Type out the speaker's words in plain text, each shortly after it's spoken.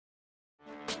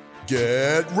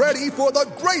Get ready for the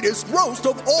greatest roast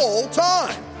of all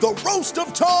time, the Roast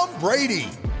of Tom Brady,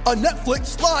 a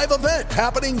Netflix live event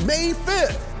happening May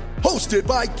 5th. Hosted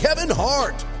by Kevin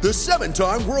Hart, the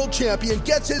 7-time world champion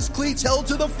gets his cleats held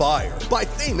to the fire by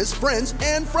famous friends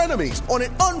and frenemies on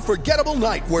an unforgettable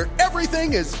night where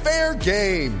everything is fair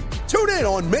game. Tune in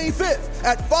on May 5th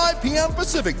at 5 p.m.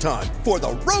 Pacific time for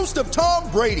the Roast of Tom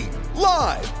Brady,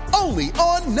 live only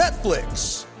on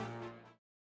Netflix.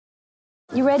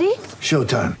 You ready?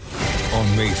 Showtime.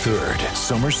 On May 3rd,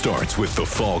 summer starts with The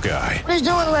Fall Guy. What are you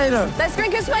doing later? Let's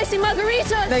drink a spicy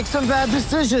margarita. Make some bad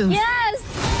decisions. Yes!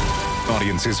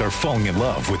 Audiences are falling in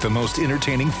love with the most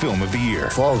entertaining film of the year.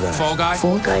 Fall Guy. Fall Guy?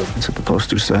 Fall guy. That's what the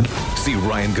poster said. See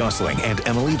Ryan Gosling and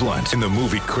Emily Blunt in the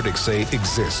movie critics say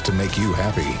exists to make you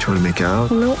happy. Trying to make it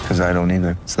out? Nope. Because I don't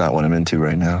either. It's not what I'm into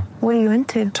right now. What are you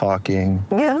into? Talking.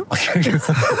 Yeah.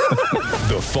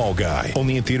 The Fall Guy.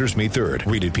 Only in theaters May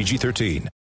 3rd. Rated PG-13.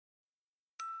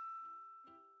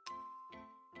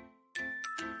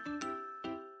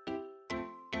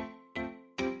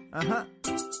 Uh-huh.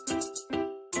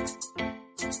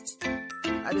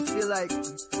 I just feel like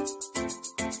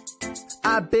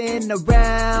I've been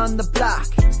around the block,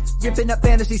 ripping up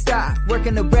fantasy stock,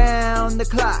 working around the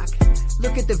clock.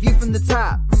 Look at the view from the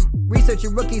top.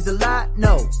 Researching rookies a lot?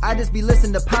 No, I just be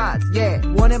listening to pods. Yeah,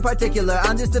 one in particular,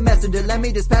 I'm just a messenger, let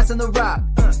me just pass on the rock.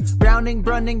 Browning,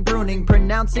 brunning, pruning,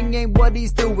 pronouncing ain't what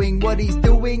he's doing. What he's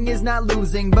doing is not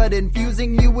losing, but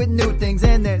infusing you with new things.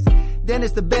 And there's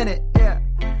Dennis the Bennett, yeah.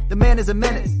 The man is a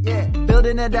menace, yeah.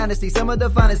 Building a dynasty, some of the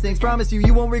finest things. Promise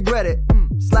you won't regret it.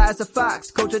 Sly as a fox,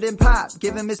 cultured in pop.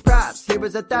 Give him his props. Here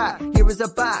is a thought, here is a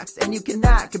box. And you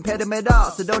cannot compare them at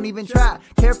all, so don't even try.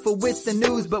 Careful with the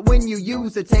news, but when you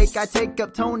use a take, I take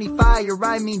up Tony Fire.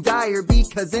 I mean Dyer,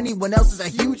 because anyone else is a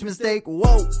huge mistake.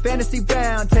 Whoa. Fantasy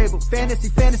round table,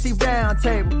 fantasy round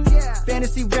table. Yeah.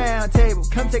 Fantasy round table,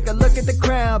 come take a look at the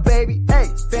crown, baby. Hey,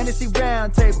 fantasy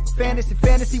round table,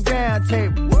 fantasy round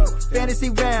table. Woo. Fantasy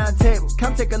round table,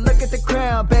 come take a look at the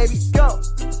crown, baby. Go.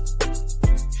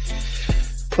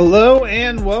 Hello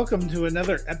and welcome to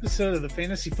another episode of the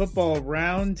Fantasy Football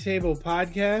Roundtable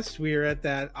Podcast. We are at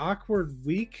that awkward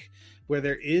week where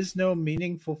there is no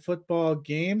meaningful football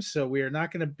game, so we are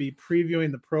not going to be previewing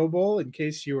the Pro Bowl in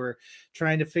case you were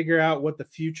trying to figure out what the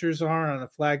futures are on a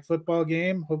flag football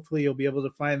game. Hopefully you'll be able to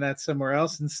find that somewhere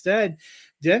else. Instead,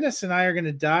 Dennis and I are going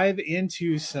to dive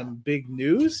into some big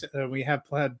news. We have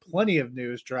had plenty of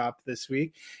news drop this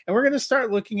week, and we're going to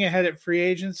start looking ahead at free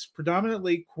agents,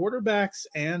 predominantly quarterbacks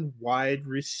and wide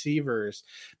receivers.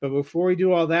 But before we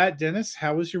do all that, Dennis,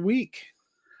 how was your week?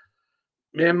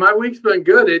 Man, my week's been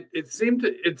good.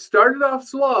 It started off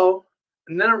slow,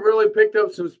 and then it really picked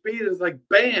up some speed. It's like,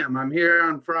 bam, I'm here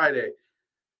on Friday.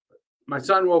 My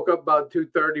son woke up about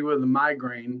 2:30 with a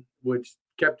migraine, which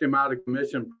kept him out of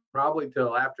commission probably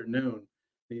till afternoon.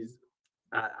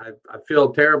 I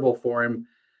feel terrible for him.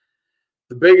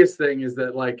 The biggest thing is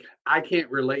that, like, I can't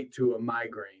relate to a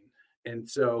migraine. And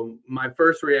so my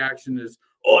first reaction is,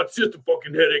 oh, it's just a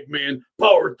fucking headache, man.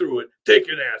 Power through it. Take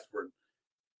an aspirin.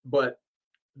 But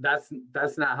that's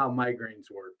not how migraines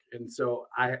work. And so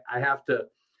I have to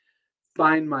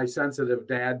find my sensitive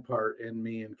dad part in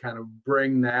me and kind of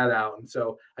bring that out. And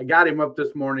so I got him up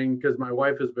this morning because my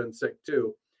wife has been sick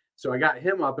too. So I got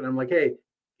him up and I'm like, hey,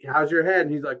 how's your head?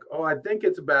 And he's like, oh, I think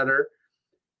it's better.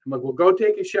 I'm like, well, go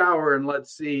take a shower and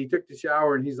let's see. He took the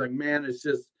shower and he's like, man, it's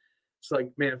like,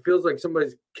 man, it feels like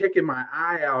somebody's kicking my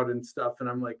eye out and stuff. And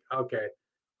I'm like, okay.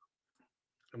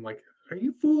 I'm like, are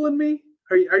you fooling me?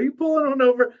 Are you pulling on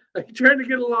over? Are you trying to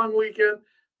get a long weekend?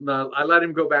 No, I let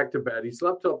him go back to bed. He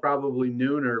slept till probably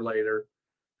noon or later.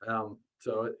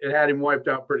 So it had him wiped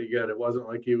out pretty good. It wasn't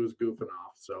like he was goofing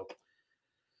off. So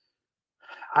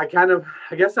I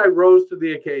guess I rose to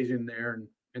the occasion there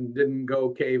and didn't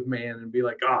go caveman and be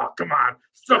like, oh, come on,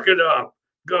 suck it up,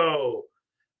 go.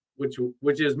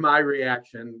 Which is my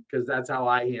reaction, because that's how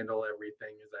I handle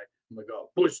everything. I'm going to go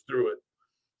push through it.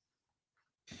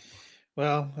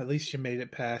 Well, at least you made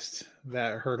it past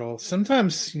that hurdle.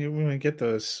 Sometimes when we get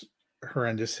those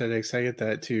horrendous headaches, I get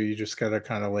that too. You just got to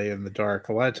kind of lay in the dark.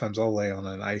 A lot of times I'll lay on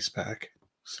an ice pack.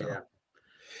 So,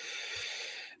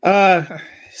 yeah.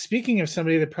 Speaking of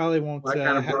somebody that probably won't. I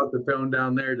kind of brought the tone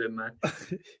down there, didn't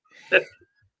I?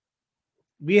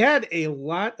 We had a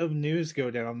lot of news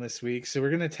go down this week, so we're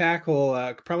going to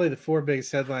tackle probably the four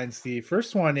biggest headlines. The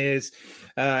first one is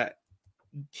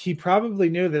he probably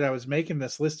knew that I was making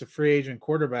this list of free agent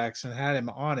quarterbacks and had him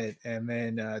on it. And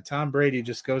then Tom Brady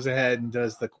just goes ahead and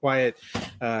does the quiet,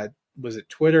 was it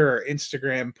Twitter or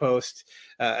Instagram post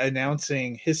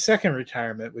announcing his second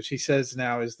retirement, which he says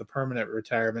now is the permanent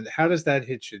retirement. How does that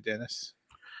hit you, Dennis?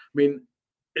 mean,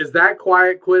 is that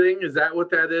quiet quitting? Is that what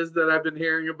that is that I've been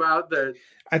hearing about? That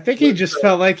I think he just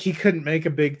felt like he couldn't make a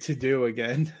big to-do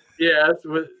again. Yes,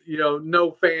 with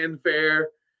no fanfare.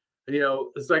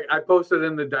 It's like I posted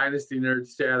in the Dynasty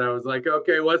Nerds chat. I was like,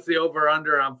 okay, what's the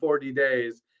over/under on 40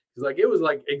 days? He's like, it was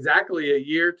like exactly a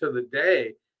year to the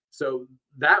day. So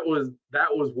that was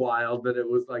wild. That it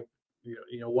was like,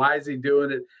 why is he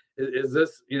doing it? Is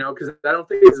this, because I don't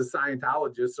think he's a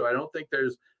Scientologist, so I don't think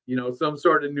there's some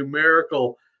sort of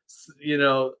numerical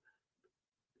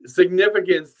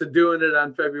significance to doing it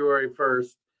on February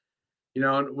 1st.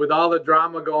 And with all the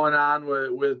drama going on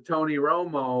with Tony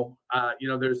Romo,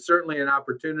 there's certainly an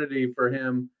opportunity for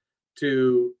him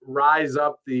to rise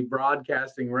up the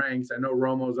broadcasting ranks. I know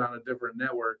Romo's on a different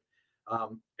network,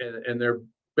 and they're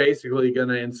basically going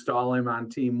to install him on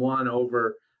Team One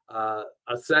over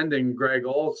ascending Greg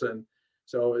Olsen.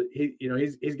 So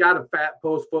he's got a fat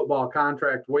post-football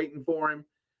contract waiting for him.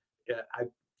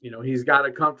 He's got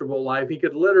a comfortable life. He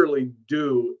could literally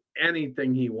do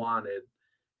anything he wanted.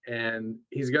 And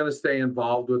he's going to stay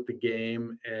involved with the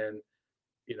game. And,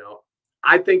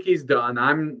 I think he's done.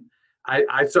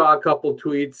 I saw a couple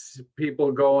tweets,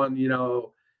 people going,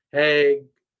 hey,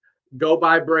 go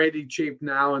buy Brady cheap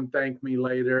now and thank me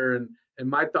later. And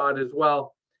my thought is,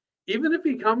 well, even if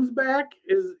he comes back,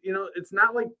 it's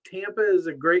not like Tampa is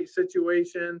a great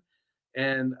situation.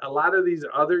 And a lot of these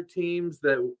other teams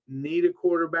that need a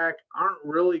quarterback aren't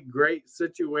really great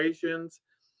situations.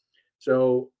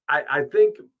 So I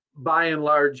think by and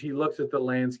large, he looks at the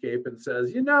landscape and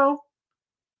says,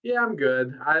 yeah, I'm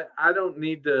good. I don't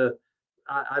need to.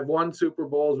 I've won Super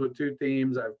Bowls with two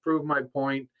teams. I've proved my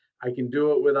point. I can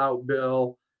do it without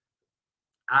Bill.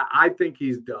 I think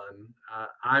he's done.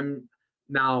 I'm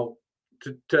now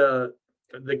to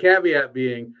the caveat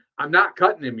being, I'm not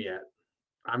cutting him yet.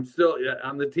 I'm still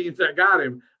on the teams that got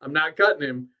him. I'm not cutting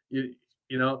him,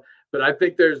 but I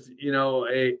think there's,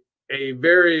 a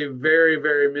very, very,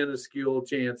 very minuscule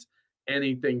chance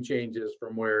anything changes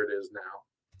from where it is now.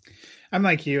 I'm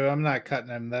like you. I'm not cutting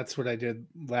him. That's what I did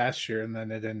last year, and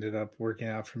then it ended up working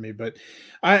out for me. But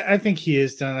I think he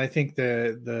is done. I think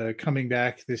the coming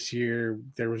back this year,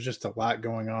 there was just a lot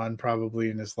going on probably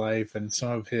in his life, and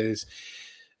some of his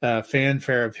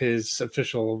fanfare of his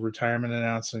official retirement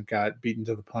announcement got beaten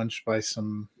to the punch by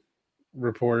some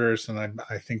reporters, and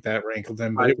I think that rankled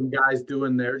him. But guys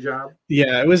doing their job.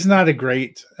 Yeah, it was not a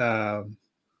great. It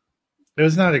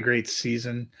was not a great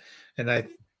season, and I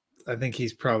think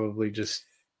he's probably just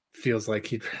feels like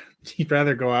he'd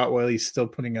rather go out while he's still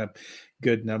putting up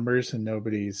good numbers, and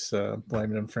nobody's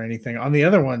blaming him for anything. On the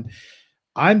other one,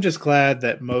 I'm just glad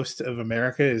that most of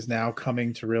America is now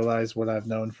coming to realize what I've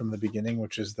known from the beginning,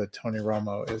 which is that Tony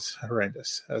Romo is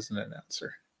horrendous as an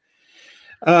announcer.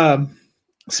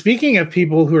 Speaking of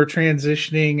people who are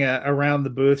transitioning around the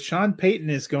booth, Sean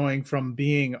Payton is going from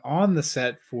being on the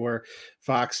set for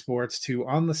Fox Sports to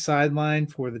on the sideline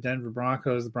for the Denver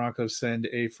Broncos. The Broncos send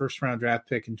a first-round draft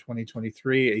pick in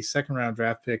 2023, a second-round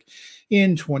draft pick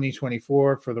in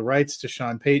 2024 for the rights to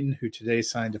Sean Payton, who today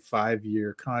signed a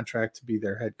 5-year contract to be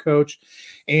their head coach,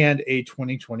 and a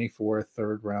 2024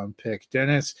 third-round pick.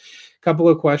 Dennis, a couple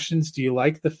of questions. Do you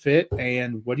like the fit,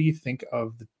 and what do you think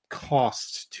of the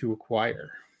cost to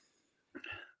acquire?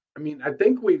 I mean, I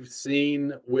think we've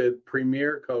seen with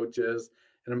premier coaches,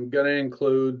 and I'm going to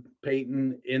include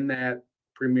Peyton in that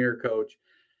premier coach.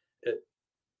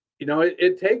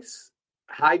 It takes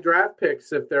high draft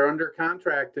picks if they're under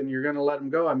contract and you're going to let them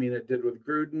go. I mean, it did with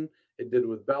Gruden, it did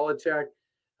with Belichick.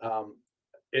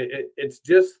 It's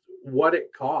just what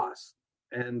it costs.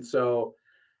 And so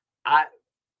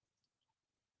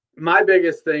my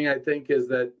biggest thing, I think, is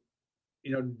that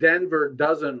Denver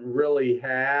doesn't really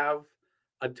have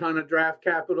a ton of draft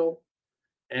capital,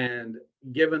 and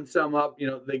giving some up,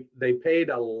 they paid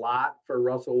a lot for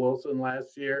Russell Wilson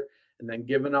last year and then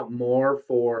giving up more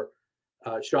for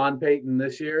Sean Payton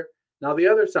this year. Now, the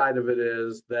other side of it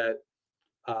is that,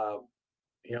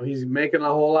 he's making a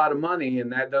whole lot of money,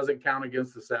 and that doesn't count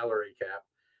against the salary cap.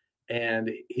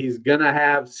 And he's going to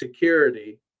have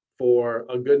security for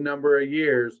a good number of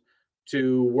years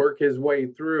to work his way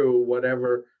through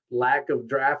whatever lack of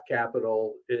draft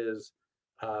capital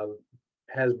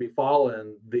has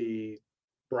befallen the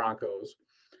Broncos.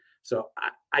 So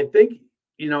I think,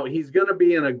 he's going to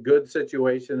be in a good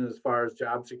situation as far as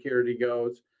job security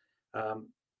goes.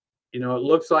 It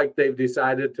looks like they've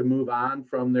decided to move on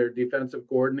from their defensive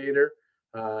coordinator,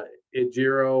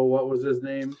 Ejiro, what was his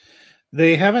name?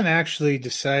 They haven't actually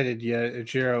decided yet.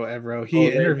 Ejiro Evero. He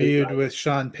interviewed with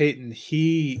Sean Payton.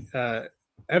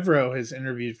 Evero has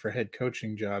interviewed for head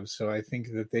coaching jobs, so I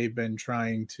think that they've been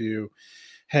trying to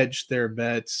hedged their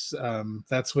bets.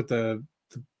 That's what the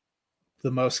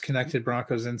most connected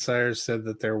Broncos insiders said,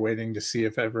 that they're waiting to see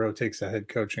if Evero takes a head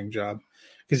coaching job,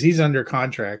 because he's under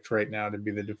contract right now to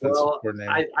be the defensive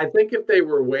coordinator. I think if they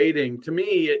were waiting, to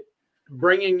me,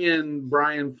 bringing in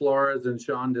Brian Flores and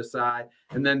Sean Desai,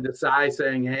 and then Desai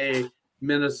saying, hey,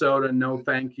 Minnesota, no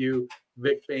thank you.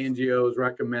 Vic Fangio has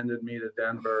recommended me to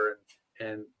Denver.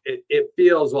 And it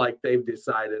feels like they've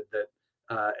decided that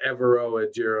Evero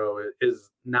Ejiro is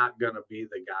not going to be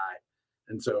the guy.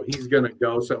 And so he's going to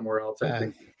go somewhere else. I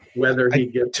think whether he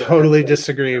gets totally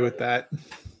disagree with that.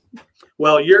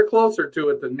 Well, you're closer to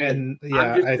it than me. And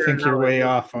I think you're way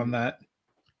off on that.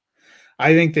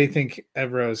 I think they think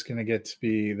Evero is going to get to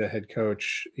be the head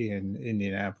coach in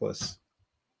Indianapolis.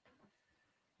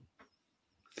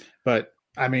 But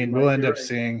I mean, we'll end up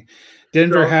seeing.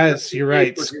 Denver has. You're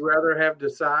right. Would you rather have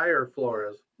Desai or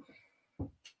Flores?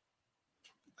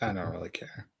 I don't really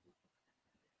care.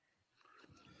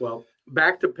 Well,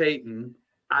 back to Peyton.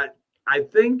 I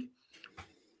think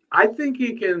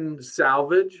he can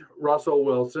salvage Russell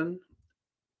Wilson.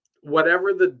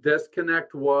 Whatever the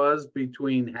disconnect was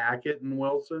between Hackett and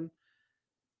Wilson,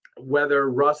 whether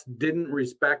Russ didn't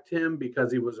respect him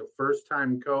because he was a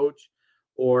first-time coach,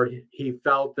 or he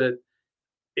felt that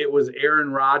it was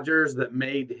Aaron Rodgers that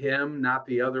made him, not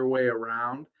the other way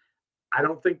around. I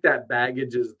don't think that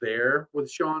baggage is there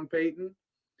with Sean Payton.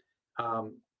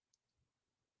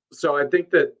 So I think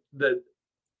that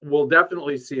we'll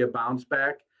definitely see a bounce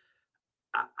back.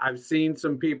 I've seen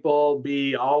some people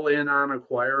be all in on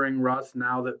acquiring Russ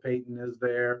now that Peyton is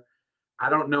there. I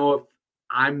don't know if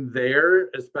I'm there,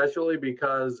 especially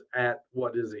because at,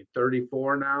 what is he,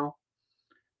 34 now?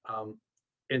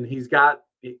 And he's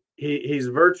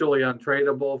virtually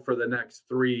untradeable for the next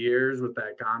 3 years with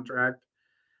that contract.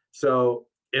 So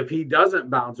if he doesn't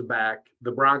bounce back,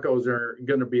 the Broncos are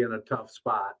going to be in a tough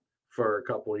spot for a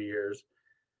couple of years.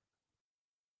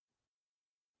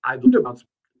 I'd love to bounce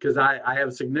because I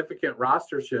have significant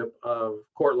rostership of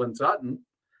Cortland Sutton.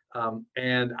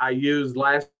 And I used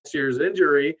last year's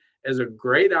injury as a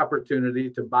great opportunity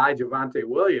to buy Javonte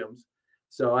Williams.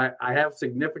 So I have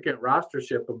significant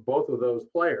rostership of both of those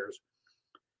players.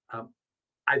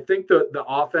 I think the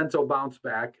offense will bounce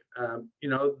back.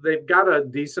 They've got a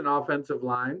decent offensive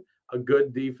line, a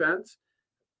good defense,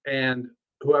 and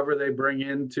whoever they bring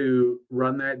in to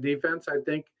run that defense, I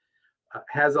think,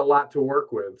 has a lot to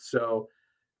work with. So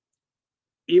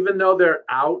even though they're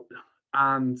out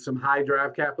on some high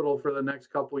draft capital for the next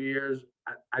couple of years,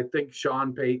 I think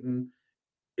Sean Payton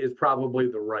is probably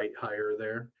the right hire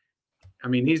there. I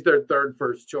mean, he's their third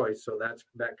first choice, so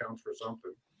that counts for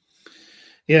something.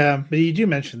 Yeah, but you do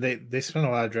mention they spent a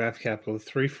lot of draft capital,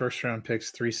 3 first-round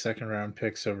picks, 3 second-round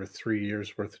picks over 3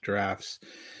 years worth of drafts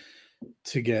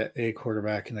to get a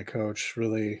quarterback and a coach.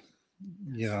 Really,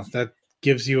 that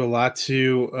gives you a lot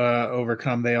to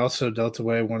overcome. They also dealt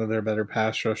away one of their better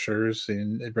pass rushers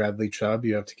in Bradley Chubb.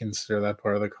 You have to consider that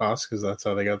part of the cost because that's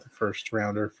how they got the first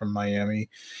rounder from Miami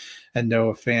and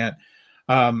Noah Fant.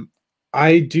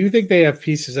 I do think they have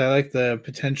pieces. I like the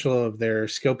potential of their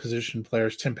skill position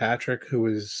players. Tim Patrick,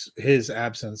 his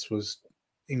absence was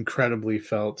incredibly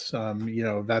felt.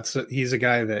 He's a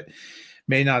guy that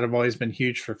may not have always been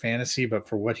huge for fantasy, but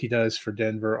for what he does for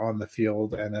Denver on the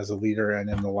field and as a leader and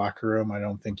in the locker room, I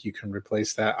don't think you can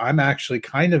replace that. I'm actually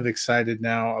kind of excited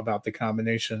now about the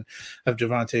combination of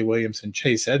Javonte Williams and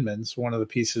Chase Edmonds, one of the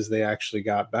pieces they actually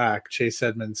got back. Chase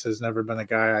Edmonds has never been a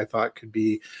guy I thought could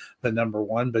be the number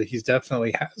one, but he's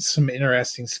definitely has some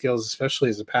interesting skills, especially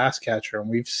as a pass catcher. And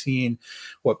we've seen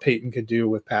what Peyton could do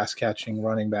with pass catching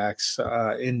running backs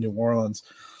in New Orleans.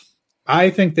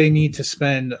 I think they need to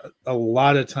spend a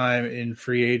lot of time in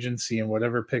free agency and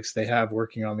whatever picks they have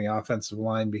working on the offensive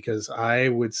line, because I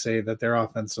would say that their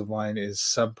offensive line is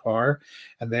subpar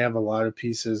and they have a lot of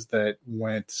pieces that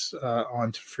went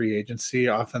on to free agency.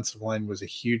 Offensive line was a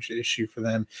huge issue for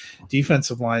them.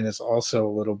 Defensive line is also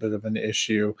a little bit of an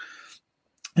issue.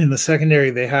 In the secondary,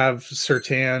 they have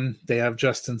Surtain, they have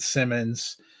Justin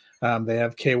Simmons, they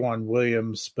have K'Wan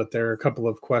Williams, but there are a couple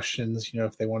of questions,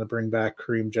 if they want to bring back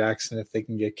Kareem Jackson, if they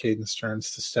can get Caden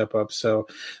Stearns to step up. So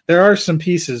there are some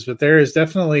pieces, but there is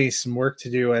definitely some work to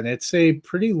do, and it's a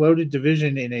pretty loaded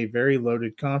division in a very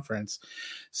loaded conference.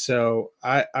 So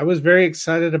I was very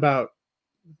excited about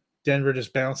Denver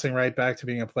just bouncing right back to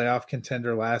being a playoff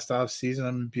contender last offseason.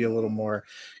 I'm going to be a little more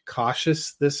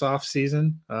cautious this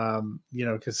offseason,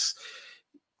 because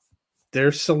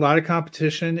there's a lot of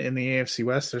competition in the AFC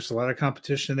West. There's a lot of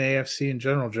competition in the AFC in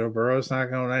general. Joe Burrow's not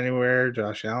going anywhere.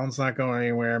 Josh Allen's not going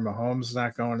anywhere. Mahomes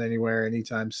not going anywhere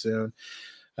anytime soon.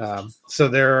 So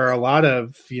there are a lot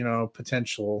of,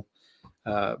 potential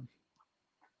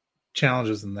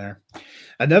challenges in there.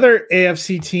 Another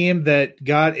AFC team that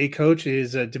got a coach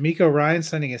is D'Amico Ryan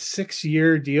signing a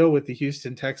 6-year deal with the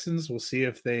Houston Texans. We'll see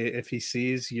if he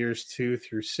sees years 2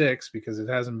 through 6, because it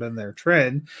hasn't been their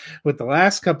trend with the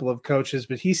last couple of coaches,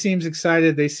 but he seems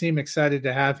excited. They seem excited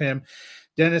to have him.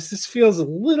 Dennis, this feels a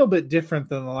little bit different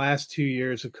than the last 2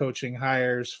 years of coaching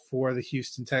hires for the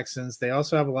Houston Texans. They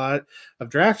also have a lot of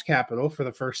draft capital for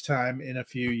the first time in a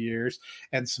few years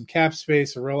and some cap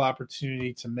space, a real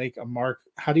opportunity to make a mark.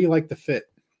 How do you like the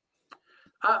fit?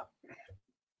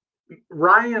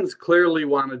 Ryan's clearly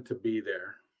wanted to be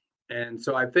there, and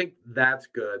so I think that's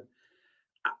good.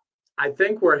 I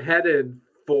think we're headed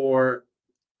for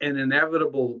an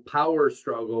inevitable power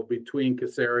struggle between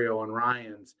Caserio and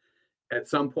Ryans at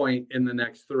some point in the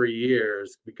next 3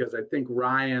 years, because I think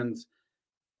Ryans,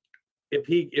 if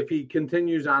he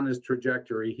continues on his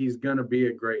trajectory, he's going to be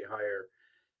a great hire.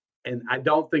 And I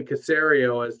don't think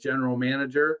Caserio as general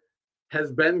manager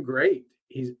has been great.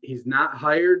 He's not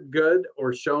hired good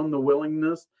or shown the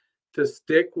willingness to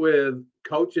stick with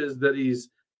coaches that he's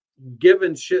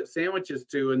given shit sandwiches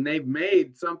to, and they've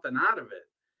made something out of it.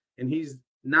 And he's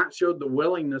not showed the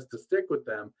willingness to stick with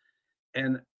them.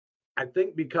 And I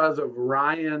think because of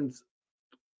Ryan's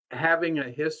having a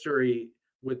history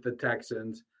with the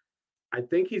Texans, I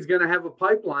think he's going to have a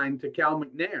pipeline to Cal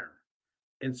McNair.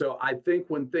 And so I think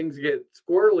when things get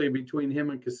squirrely between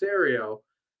him and Caserio,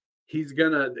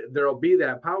 there'll be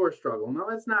that power struggle. Now,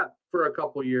 that's not for a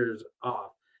couple years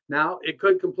off. Now, it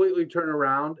could completely turn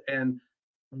around, and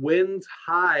wins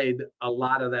hide a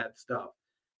lot of that stuff.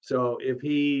 So if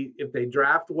they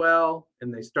draft well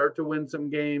and they start to win some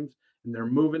games and they're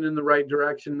moving in the right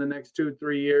direction the next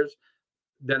 2-3 years,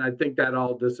 then I think that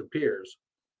all disappears.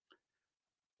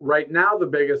 Right now, the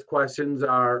biggest questions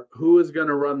are who is going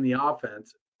to run the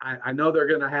offense. I know they're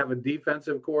going to have a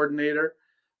defensive coordinator,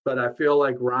 but I feel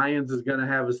like Ryans is going to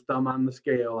have his thumb on the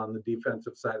scale on the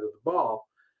defensive side of the ball.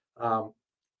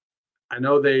 I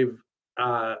know they've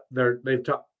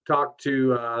talked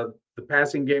to the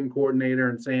passing game coordinator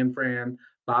in San Fran,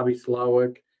 Bobby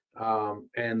Slowick,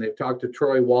 and they've talked to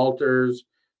Troy Walters,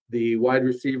 the wide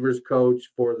receivers coach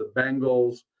for the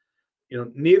Bengals.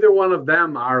 Neither one of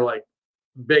them are like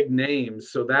big names,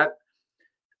 so that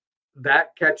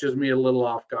catches me a little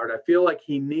off guard. I feel like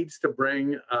he needs to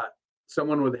bring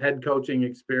someone with head coaching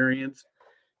experience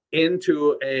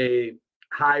into a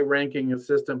high-ranking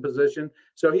assistant position.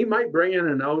 So he might bring in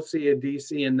an OC, a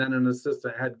DC, and then an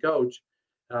assistant head coach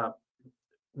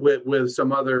with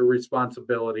some other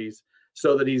responsibilities,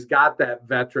 so that he's got that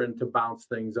veteran to bounce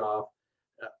things off.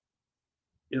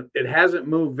 It hasn't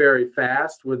moved very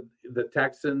fast with the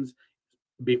Texans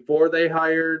before they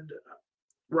hired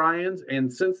Ryans,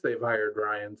 and since they've hired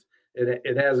Ryans,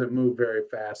 it hasn't moved very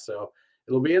fast. So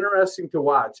it'll be interesting to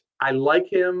watch. I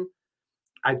like him.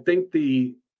 I think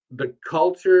the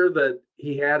culture that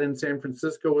he had in San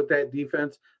Francisco with that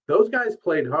defense, those guys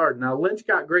played hard. Now, Lynch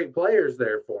got great players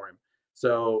there for him.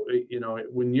 So,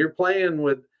 when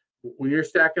you're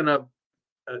stacking up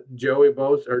Joey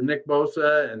Bosa or Nick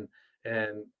Bosa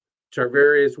and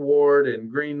Charvarius Ward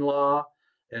and Greenlaw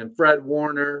and Fred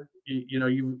Warner,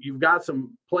 you've got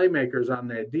some playmakers on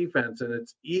that defense, and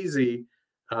it's easy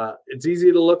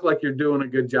to look like you're doing a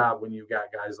good job when you've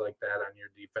got guys like that on your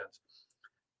defense.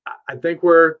 I think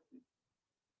we're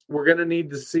going to need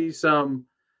to see some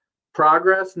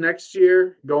progress next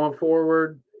year going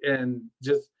forward, and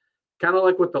just kind of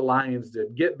like what the Lions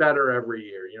did, get better every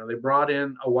year. They brought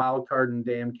in a wild card in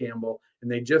Dan Campbell,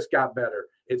 and they just got better.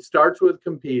 It starts with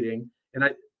competing, and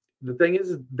the thing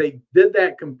is they did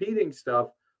that competing stuff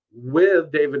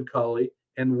with David Culley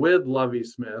and with Lovie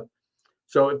Smith.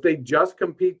 So if they just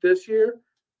compete this year,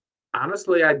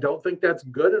 honestly, I don't think that's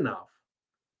good enough.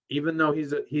 Even though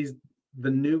he's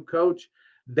the new coach,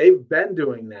 they've been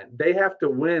doing that. They have to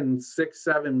win 6,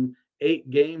 7, 8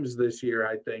 games this year,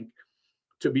 I think,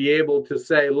 to be able to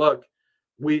say, look,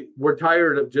 we're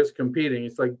tired of just competing.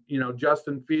 It's like,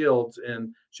 Justin Fields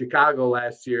in Chicago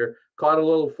last year caught a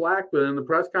little flack, but in the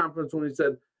press conference when he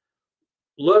said,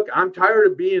 look, I'm tired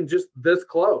of being just this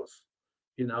close.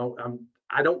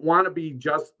 I don't want to be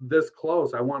just this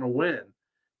close. I want to win.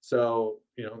 So,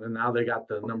 and now they got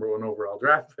the number 1 overall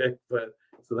draft pick,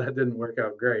 so that didn't work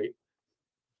out great.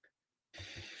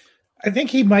 I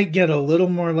think he might get a little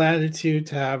more latitude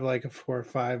to have like a 4 or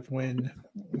 5 win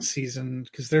season,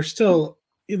 because they're still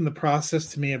in the process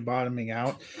to me of bottoming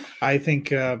out. I think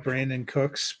Brandon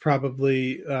Cooks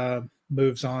probably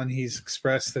moves on. He's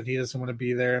expressed that he doesn't want to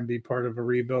be there and be part of a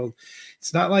rebuild.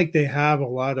 It's not like they have a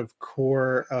lot of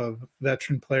core of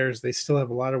veteran players. They still have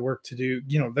a lot of work to do.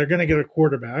 They're going to get a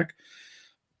quarterback,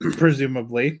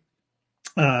 presumably,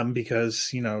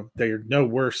 because they're no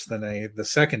worse than the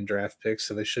second draft pick,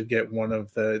 so they should get one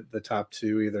of the top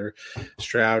two, either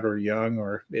Stroud or Young,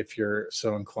 or if you're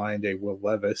so inclined, a Will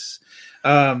Levis.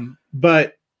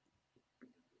 But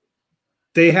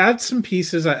they had some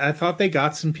pieces. I thought they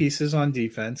got some pieces on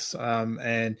defense,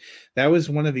 and that was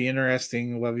one of the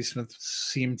interesting. Lovie Smith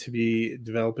seemed to be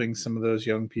developing some of those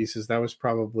young pieces. That was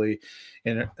probably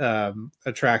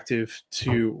attractive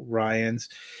to Ryans.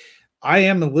 I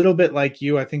am a little bit like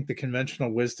you. I think the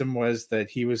conventional wisdom was that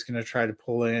he was going to try to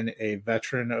pull in a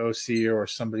veteran OC or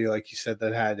somebody, like you said,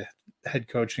 that had head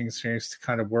coaching experience to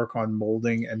kind of work on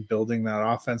molding and building that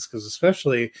offense, because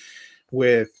especially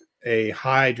with a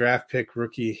high draft pick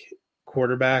rookie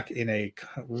quarterback in a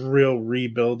real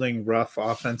rebuilding, rough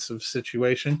offensive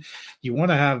situation, you want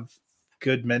to have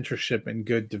good mentorship and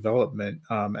good development.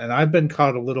 And I've been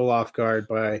caught a little off guard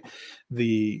by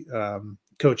the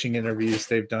coaching interviews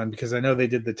they've done, because I know they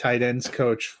did the tight ends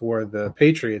coach for the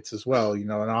Patriots as well, an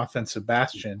offensive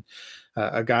bastion,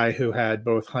 a guy who had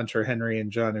both Hunter Henry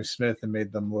and Jonnu Smith and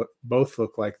made them both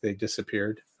look like they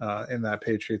disappeared in that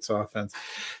Patriots offense.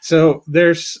 So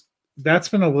that's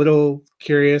been a little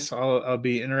curious. I'll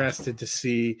be interested to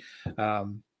see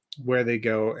where they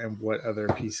go and what other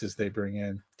pieces they bring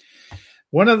in.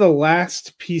 One of the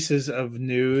last pieces of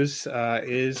news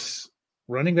is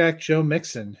running back Joe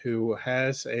Mixon, who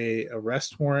has a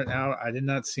arrest warrant out. I did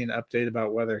not see an update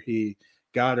about whether he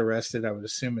got arrested. I would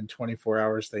assume in 24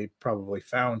 hours they probably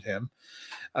found him.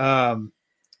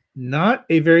 Not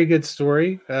a very good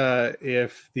story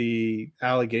if the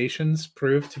allegations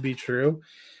prove to be true.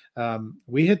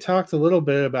 We had talked a little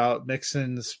bit about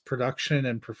Mixon's production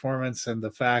and performance, and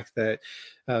the fact that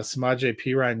Samaje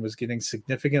Perine was getting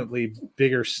significantly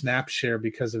bigger snap share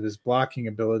because of his blocking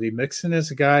ability. Mixon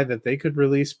is a guy that they could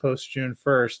release post June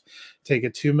 1st, take a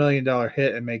 $2 million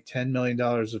hit and make $10 million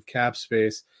of cap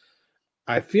space.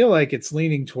 I feel like it's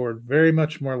leaning toward very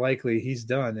much more likely he's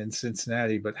done in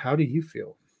Cincinnati, but how do you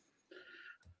feel?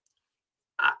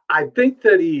 I think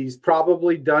that he's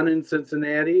probably done in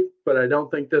Cincinnati, but I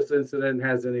don't think this incident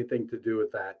has anything to do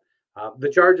with that. The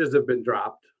charges have been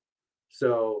dropped.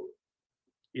 So,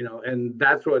 and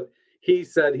that's what he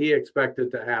said he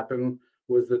expected to happen,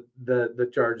 was that the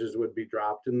charges would be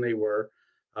dropped, and they were.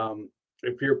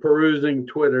 If you're perusing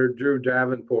Twitter, Drew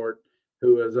Davenport,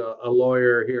 who is a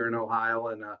lawyer here in Ohio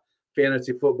and a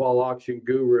fantasy football auction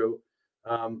guru,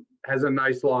 has a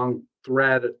nice long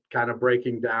thread kind of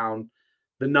breaking down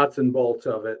the nuts and bolts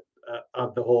of it,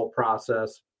 of the whole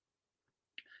process.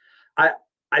 I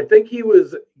think he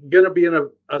was going to be in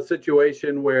a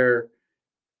situation where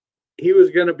he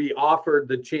was going to be offered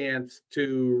the chance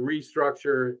to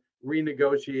restructure,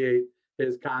 renegotiate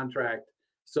his contract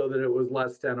so that it was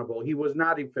less tenable. He was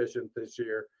not efficient this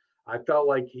year. I felt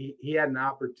like he had an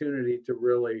opportunity to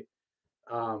really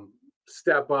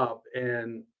step up,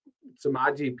 and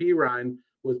Samaje Perine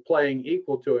was playing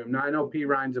equal to him. Now, I know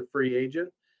Perine's a free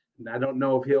agent, and I don't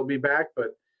know if he'll be back,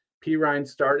 but Perine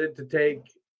started to take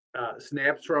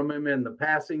snaps from him in the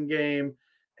passing game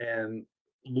and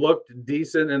looked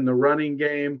decent in the running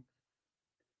game.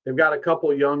 They've got a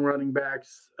couple young running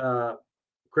backs,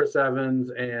 Chris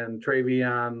Evans and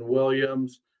Travion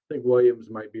Williams. I think Williams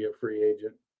might be a free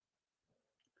agent.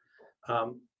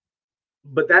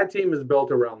 But that team is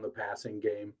built around the passing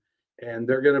game, and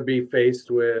they're going to be faced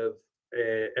with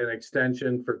an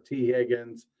extension for T.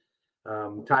 Higgins.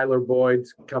 Tyler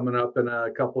Boyd's coming up in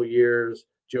a couple years,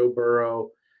 Joe Burrow.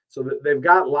 So they've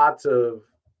got lots of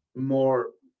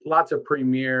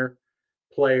premier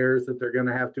players that they're going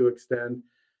to have to extend.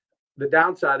 The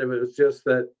downside of it is just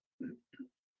that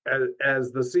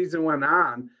as the season went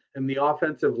on and the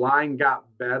offensive line got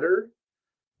better,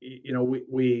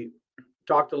 we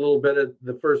talked a little bit at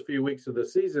the first few weeks of the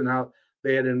season how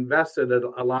they had invested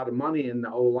a lot of money in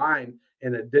the O-line,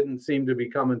 and it didn't seem to be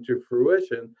coming to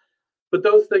fruition. But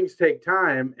those things take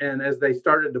time, and as they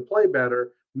started to play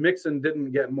better, Mixon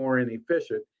didn't get more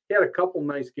inefficient. He had a couple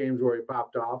nice games where he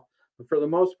popped off, but for the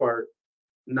most part,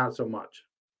 not so much.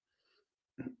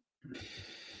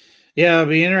 Yeah, it'll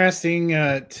be interesting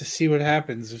to see what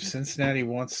happens if Cincinnati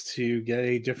wants to get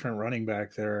a different running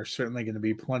back. There are certainly going to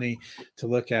be plenty to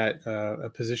look at.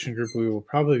 A position group we will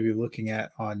probably be looking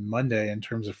at on Monday in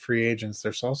terms of free agents.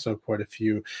 There's also quite a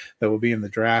few that will be in the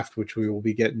draft, which we will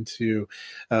be getting to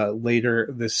later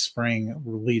this spring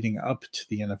leading up to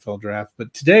the NFL draft.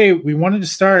 But today we wanted to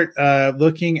start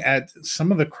looking at some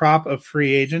of the crop of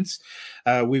free agents.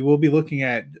 We will be looking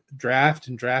at draft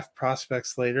and draft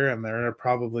prospects later, and there are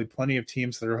probably plenty plenty of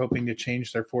teams that are hoping to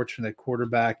change their fortune at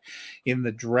quarterback in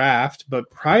the draft. But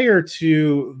prior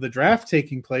to the draft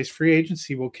taking place, free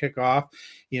agency will kick off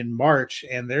in March,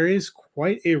 and there is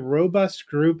quite a robust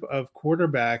group of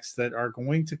quarterbacks that are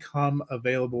going to come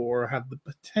available or have the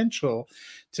potential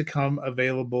to come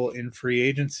available in free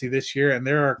agency this year. And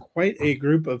there are quite a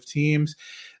group of teams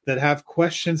that have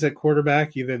questions at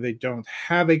quarterback. Either they don't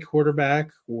have a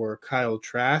quarterback, or Kyle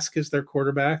Trask is their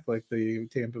quarterback, like the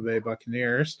Tampa Bay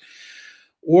Buccaneers,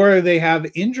 or they have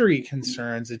injury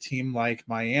concerns. A team like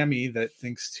Miami that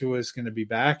thinks Tua is going to be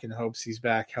back and hopes he's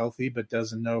back healthy, but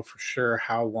doesn't know for sure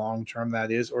how long-term that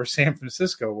is, or San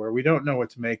Francisco, where we don't know what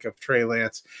to make of Trey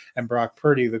Lance and Brock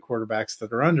Purdy, the quarterbacks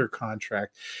that are under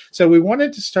contract. So we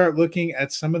wanted to start looking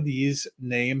at some of these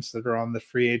names that are on the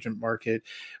free agent market.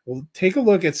 We'll take a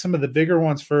look at some of the bigger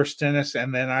ones first, Dennis,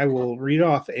 and then I will read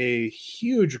off a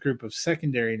huge group of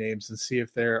secondary names and see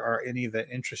if there are any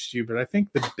that interest you. But I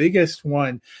think the biggest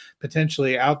one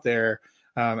potentially out there,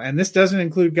 and this doesn't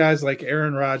include guys like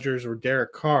Aaron Rodgers or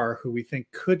Derek Carr, who we think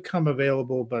could come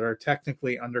available but are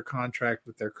technically under contract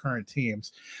with their current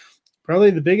teams.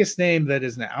 Probably the biggest name that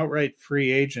is an outright free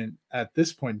agent at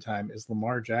this point in time is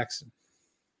Lamar Jackson.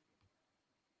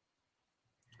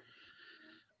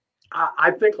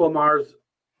 I think Lamar's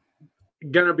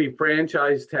going to be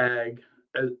franchise tagged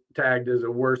as a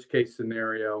worst case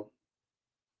scenario.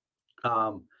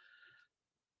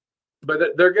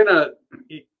 But they're gonna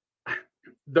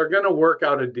work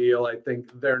out a deal. I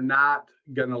think they're not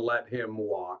gonna let him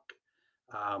walk.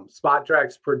 Spot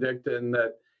Track's predicting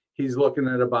that he's looking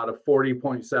at about a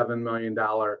 $40.7 million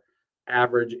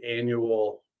average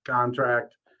annual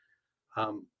contract.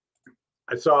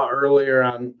 I saw earlier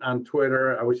on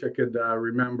Twitter, I wish I could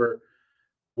remember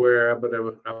where, but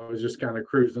I was just kind of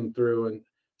cruising through, and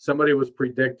somebody was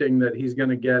predicting that he's going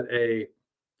to get a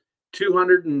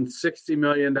 $260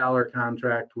 million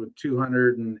contract with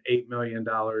 $208 million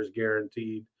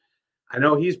guaranteed. I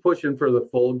know he's pushing for the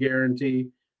full guarantee.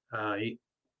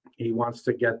 He wants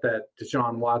to get that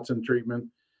Deshaun Watson treatment.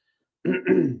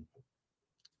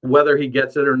 Whether he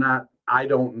gets it or not, I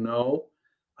don't know.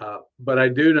 But I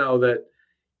do know that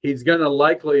he's going to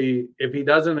likely, if he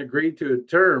doesn't agree to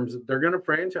terms, they're going to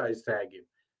franchise tag him.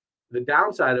 The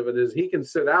downside of it is he can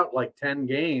sit out like 10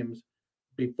 games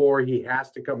before he has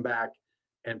to come back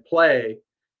and play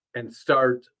and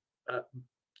start,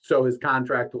 so his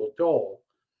contract will toll.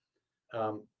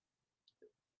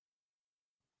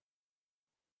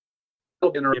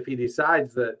 If he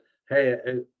decides that, hey,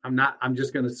 I'm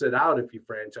just going to sit out if you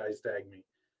franchise tag me,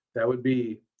 that would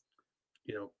be,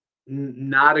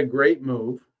 not a great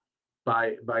move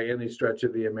by any stretch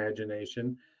of the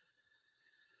imagination.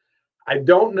 I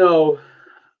don't know,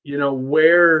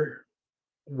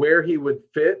 where he would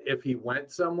fit if he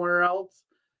went somewhere else.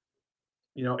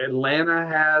 Atlanta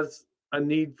has a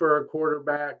need for a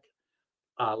quarterback.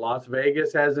 Las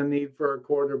Vegas has a need for a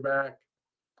quarterback.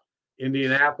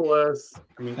 Indianapolis.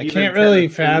 I can't really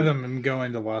fathom him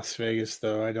going to Las Vegas,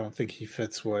 though. I don't think he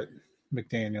fits what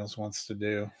McDaniels wants to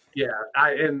do. Yeah,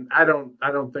 I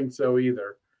don't think so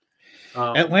either.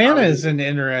 Atlanta is an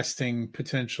interesting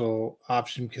potential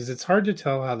option because it's hard to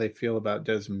tell how they feel about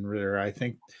Desmond Ridder. I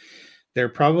think they're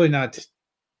probably not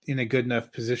in a good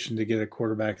enough position to get a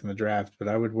quarterback in the draft, but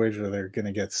I would wager they're going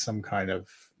to get some kind of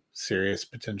serious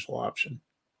potential option.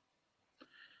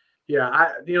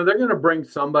 Yeah, they're going to bring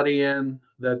somebody in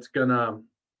that's going to,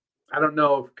 I don't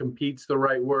know if compete's the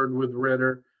right word with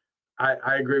Ridder.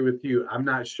 I agree with you. I'm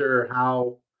not sure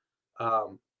how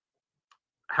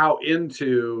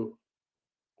into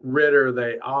Ridder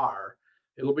they are.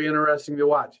 It'll be interesting to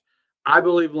watch. I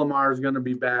believe Lamar is going to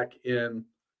be back in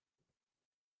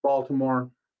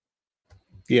Baltimore.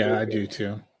 Yeah, I do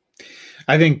too.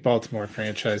 I think Baltimore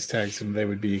franchise tags him. They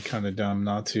would be kind of dumb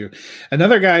not to.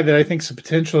 Another guy that I think is a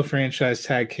potential franchise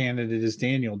tag candidate is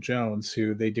Daniel Jones,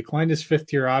 who they declined his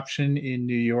fifth-year option in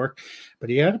New York,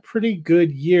 but he had a pretty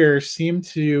good year, seemed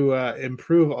to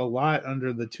improve a lot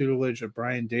under the tutelage of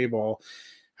Brian Daboll.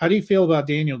 How do you feel about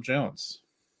Daniel Jones?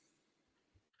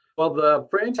 Well, the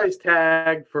franchise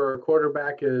tag for a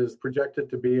quarterback is projected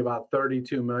to be about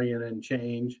 $32 million and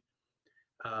change.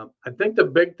 I think the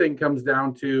big thing comes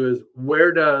down to is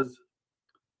where does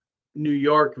New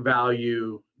York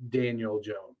value Daniel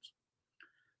Jones?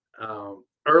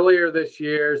 Earlier this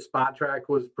year, Spot Track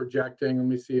was projecting, let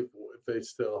me see if they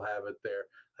still have it there.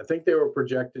 I think they were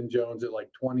projecting Jones at like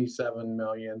 $27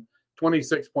 million,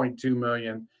 $26.2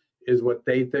 million is what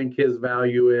they think his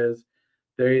value is.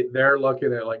 They're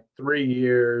looking at like 3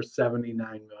 years, $79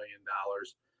 million.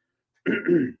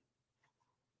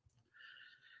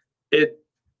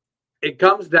 It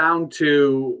comes down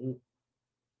to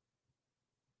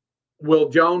will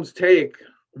Jones take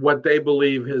what they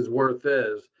believe his worth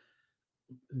is?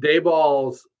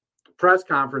 Daboll's press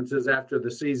conferences after the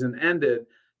season ended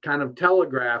kind of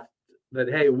telegraphed that,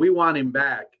 hey, we want him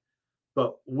back,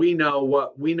 but we know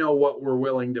what we're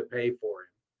willing to pay for him.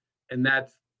 And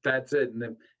that's it.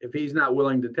 And if he's not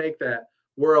willing to take that,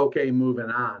 we're okay moving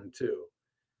on too.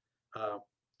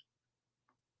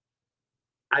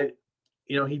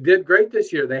 He did great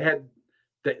this year. They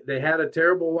had a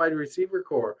terrible wide receiver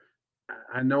core.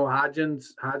 I know Isaiah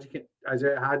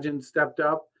Hodgins stepped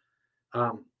up,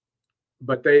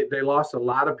 but they lost a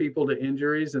lot of people to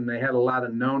injuries, and they had a lot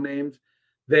of no names.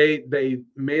 They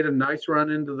made a nice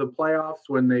run into the playoffs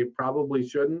when they probably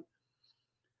shouldn't.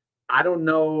 I don't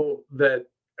know that.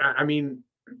 I mean,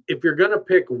 if you're going to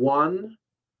pick one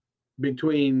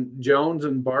between Jones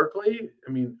and Barkley,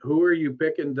 I mean, who are you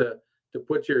picking to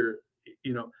put your,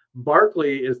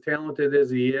 Barkley, as talented as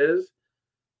he is,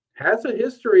 has a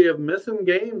history of missing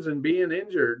games and being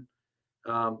injured.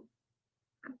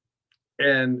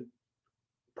 And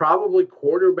probably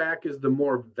quarterback is the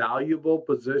more valuable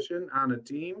position on a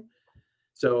team.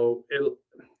 So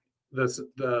let's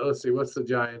see, what's the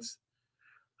Giants?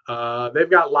 They've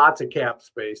got lots of cap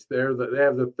space. They have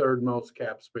the third most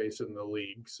cap space in the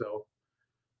league. So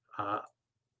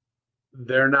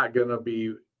they're not going to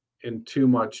be in too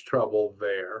much trouble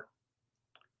there.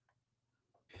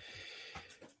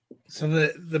 So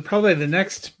the probably the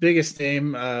next biggest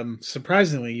name,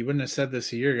 surprisingly, you wouldn't have said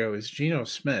this a year ago, is Geno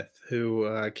Smith,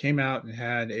 who came out and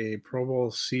had a Pro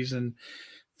Bowl season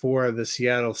for the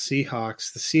Seattle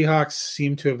Seahawks. The Seahawks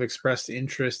seem to have expressed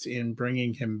interest in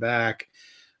bringing him back.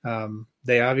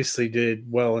 They obviously did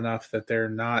well enough that they're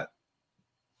not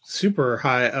super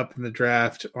high up in the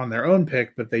draft on their own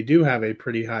pick, but they do have a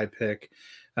pretty high pick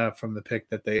from the pick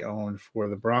that they own for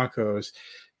the Broncos.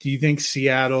 Do you think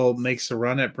Seattle makes a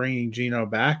run at bringing Geno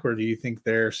back, or do you think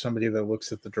they're somebody that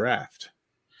looks at the draft?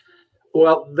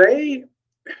 Well, they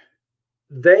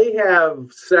have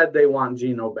said they want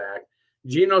Geno back.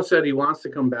 Geno said he wants to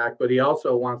come back, but he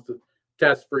also wants to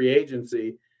test free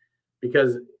agency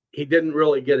because he didn't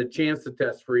really get a chance to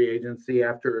test free agency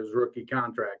after his rookie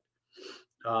contract.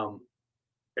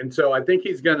 And so I think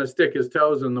he's going to stick his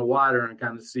toes in the water and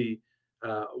kind of see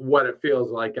what it feels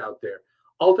like out there.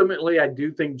 Ultimately, I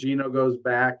do think Geno goes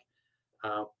back.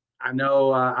 I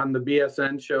know on the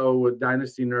BSN show with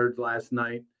Dynasty Nerds last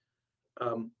night,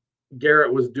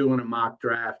 Garrett was doing a mock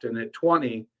draft, and at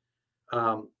 20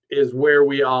 is where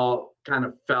we all kind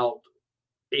of felt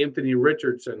Anthony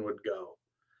Richardson would go.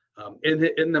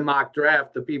 In the mock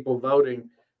draft, the people voting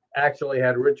actually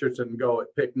had Richardson go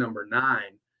at pick number 9.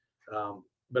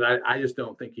 But I just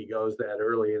don't think he goes that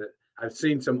early. And I've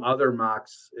seen some other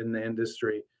mocks in the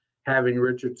industry having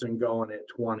Richardson going at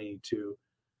 20 to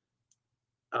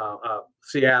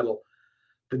Seattle.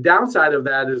 The downside of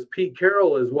that is Pete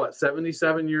Carroll is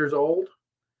 77 years old.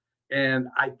 And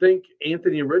I think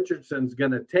Anthony Richardson's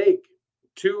going to take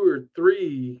 2 or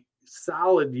 3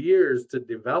 solid years to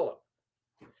develop.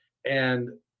 And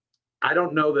I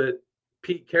don't know that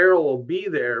Pete Carroll will be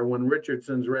there when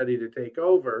Richardson's ready to take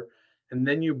over. And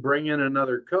then you bring in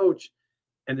another coach,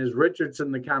 and is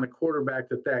Richardson the kind of quarterback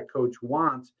that coach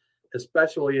wants,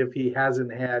 especially if he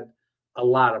hasn't had a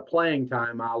lot of playing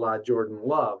time a la Jordan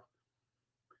Love?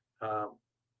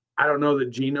 I don't know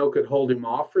that Geno could hold him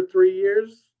off for 3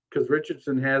 years because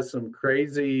Richardson has some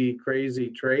crazy, crazy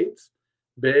traits,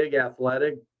 big,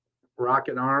 athletic,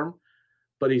 rocket arm,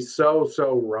 but he's so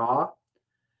raw.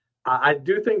 I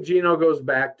do think Geno goes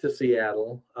back to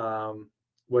Seattle.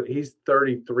 He's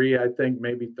 33, I think,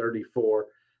 maybe 34.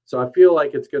 So I feel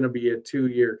like it's going to be a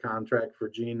 2-year contract for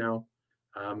Geno.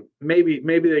 Maybe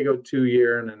they go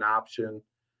 2-year and an option,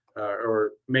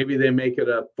 or maybe they make it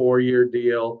a 4-year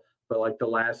deal, but like the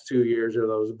last 2 years are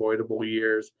those avoidable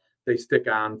years. They stick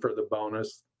on for the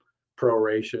bonus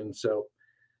proration. So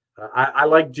I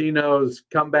like Geno's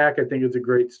comeback. I think it's a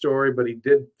great story, but he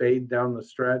did fade down the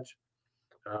stretch.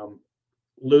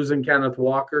 Losing Kenneth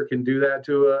Walker can do that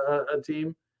to a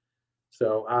team.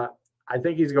 So I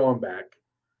think he's going back.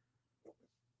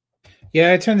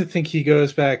 Yeah, I tend to think he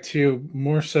goes back too,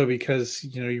 more so because,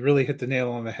 you really hit the nail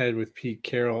on the head with Pete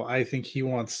Carroll. I think he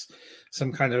wants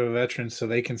some kind of a veteran so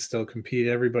they can still compete.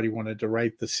 Everybody wanted to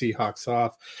write the Seahawks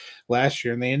off last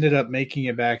year, and they ended up making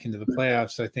it back into the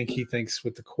playoffs. I think he thinks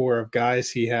with the core of guys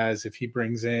he has, if he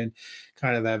brings in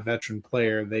kind of that veteran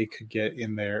player, they could get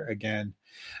in there again.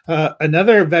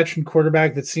 Another veteran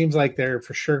quarterback that seems like they're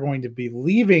for sure going to be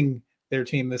leaving their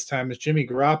team this time is Jimmy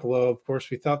Garoppolo. Of course,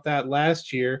 we thought that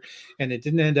last year, and it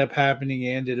didn't end up happening.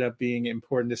 It ended up being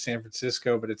important to San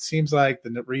Francisco, but it seems like the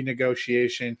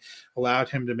renegotiation allowed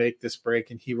him to make this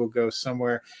break, and he will go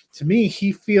somewhere. To me,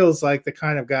 he feels like the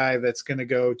kind of guy that's going to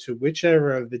go to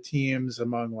whichever of the teams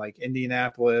among like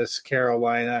Indianapolis,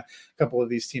 Carolina. A couple of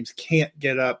these teams can't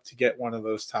get up to get one of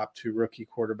those top two rookie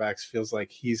quarterbacks. Feels like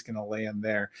he's going to land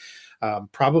there.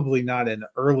 Probably not an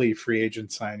early free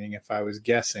agent signing if I was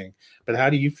guessing. But how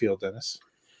do you feel, Dennis?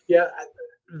 Yeah,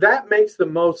 that makes the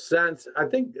most sense. I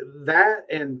think that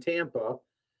and Tampa,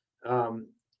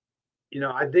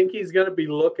 I think he's going to be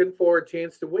looking for a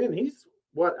chance to win.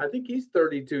 I think he's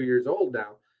 32 years old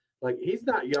now. Like, he's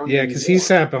not young. Yeah, because he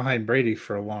sat behind Brady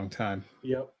for a long time.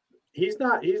 Yep. He's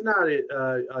not a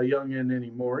youngin'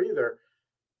 anymore either.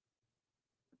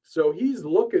 So he's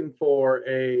looking for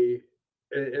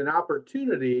an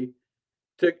opportunity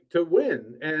to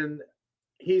win. And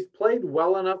he's played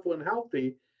well enough when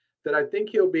healthy that I think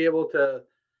he'll be able to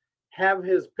have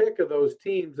his pick of those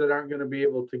teams that aren't going to be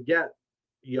able to get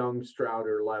young Stroud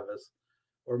or Levis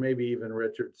or maybe even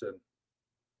Richardson.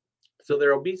 So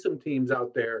there will be some teams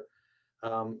out there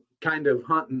kind of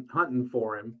hunting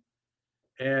for him.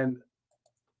 And,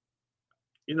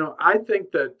 I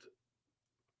think that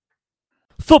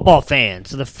football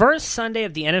fans, the first Sunday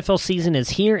of the NFL season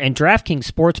is here, and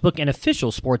DraftKings Sportsbook, an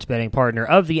official sports betting partner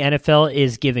of the NFL,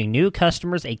 is giving new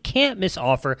customers a can't-miss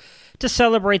offer to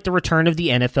celebrate the return of the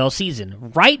NFL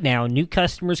season. Right now, new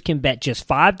customers can bet just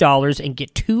 $5 and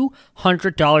get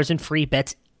 $200 in free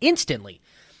bets instantly.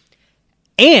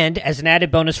 And as an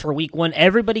added bonus for Week 1,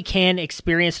 everybody can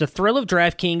experience the thrill of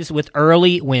DraftKings with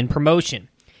early win promotion.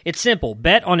 It's simple.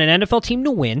 Bet on an NFL team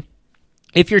to win.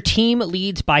 If your team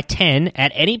leads by 10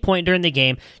 at any point during the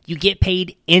game, you get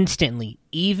paid instantly,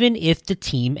 even if the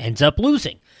team ends up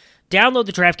losing. Download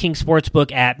the DraftKings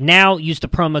Sportsbook app now. Use the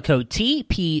promo code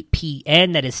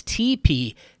TPPN, that is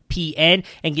TPPN,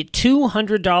 and get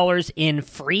 $200 in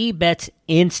free bets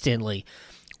instantly.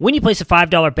 When you place a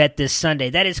 $5 bet this Sunday,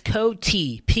 that is code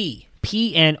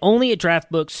TPPN only at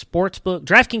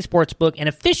DraftKings Sportsbook, an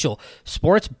official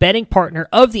sports betting partner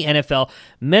of the NFL.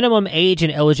 Minimum age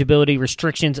and eligibility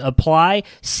restrictions apply.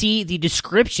 See the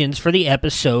descriptions for the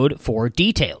episode for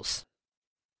details.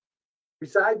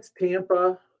 Besides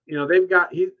Tampa, they've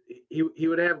got he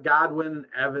would have Godwin,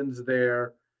 Evans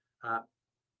there.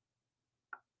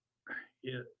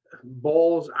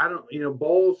 Bowles,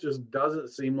 Bowles just doesn't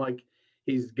seem like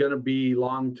he's going to be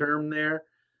long term there.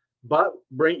 But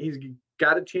he's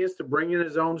got a chance to bring in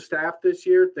his own staff this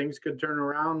year. Things could turn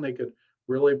around. They could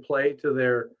really play to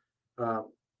their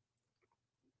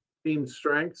team's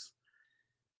strengths.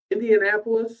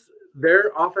 Indianapolis,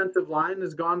 their offensive line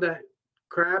has gone to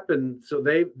crap, and so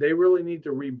they really need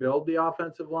to rebuild the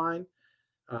offensive line.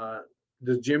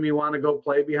 Does Jimmy want to go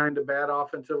play behind a bad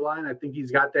offensive line? I think he's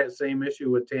got that same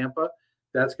issue with Tampa.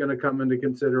 That's going to come into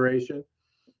consideration.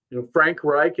 Frank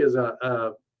Reich is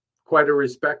quite a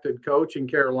respected coach in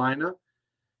Carolina,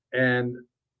 and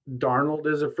Darnold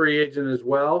is a free agent as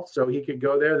well, so he could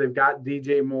go there. They've got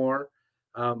DJ Moore,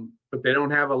 but they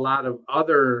don't have a lot of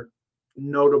other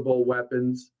notable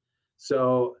weapons.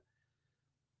 So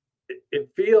it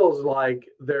feels like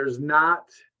there's not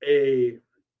a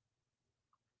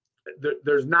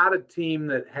team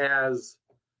that has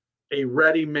a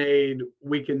ready-made,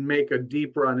 we can make a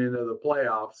deep run into the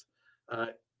playoffs.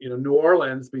 New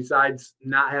Orleans, besides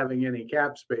not having any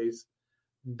cap space,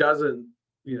 doesn't,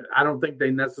 I don't think they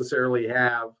necessarily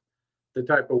have the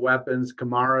type of weapons.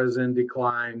 Kamara is in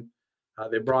decline.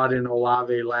 They brought in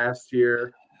Olave last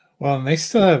year. Well, and they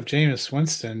still have Jameis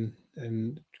Winston,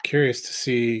 and curious to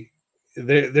see.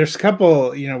 There's a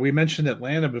couple, we mentioned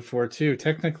Atlanta before too.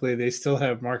 Technically, they still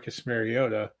have Marcus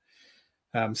Mariota.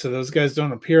 So those guys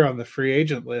don't appear on the free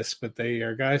agent list, but they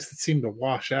are guys that seem to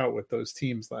wash out with those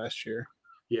teams last year.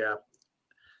 Yeah.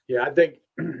 I think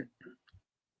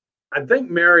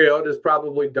Mariota's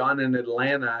probably done in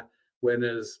Atlanta when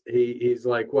he's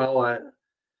like, well,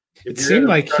 it seemed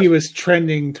like he was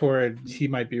trending toward he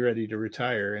might be ready to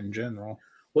retire in general.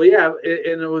 Well, yeah,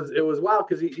 and it was wild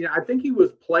because I think he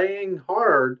was playing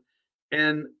hard,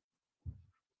 and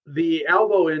the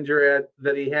elbow injury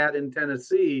that he had in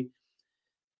Tennessee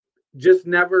just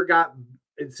never got.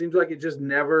 It seems like it just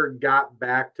never got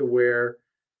back to where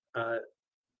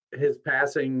his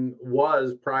passing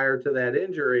was prior to that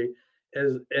injury.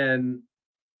 And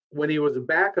when he was a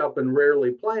backup and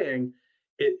rarely playing,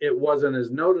 it wasn't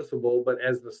as noticeable. But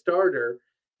as the starter,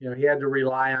 he had to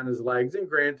rely on his legs. And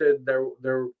granted, they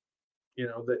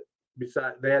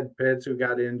had Pitts who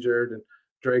got injured, and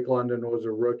Drake London was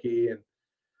a rookie, and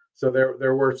So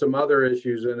there were some other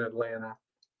issues in Atlanta.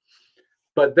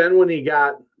 But then when he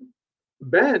got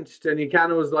benched, and he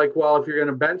kind of was like, well, if you're going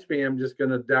to bench me, I'm just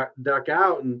going to duck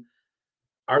out. And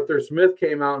Arthur Smith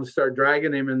came out and started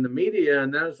dragging him in the media.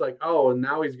 And then it's like, oh, and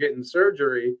now he's getting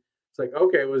surgery. It's like,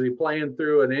 okay, was he playing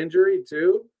through an injury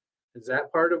too? Is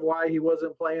that part of why he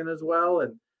wasn't playing as well?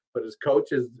 But his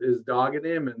coach is dogging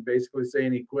him and basically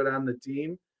saying he quit on the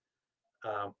team.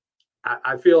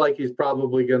 I feel like he's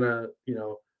probably going to,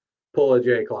 pull a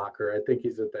Jay Clocker. I think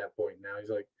he's at that point now. He's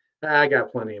like, I got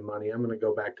plenty of money. I'm going to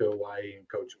go back to Hawaii and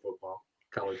coach football,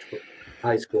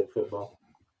 high school football.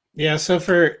 Yeah, so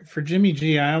for Jimmy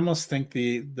G, I almost think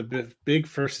the big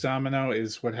first domino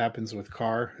is what happens with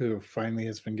Carr, who finally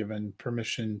has been given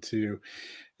permission to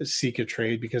seek a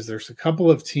trade, because there's a couple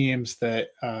of teams that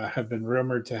have been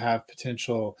rumored to have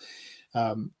potential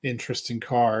interest in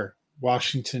Carr: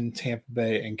 Washington, Tampa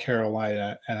Bay, and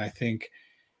Carolina. And I think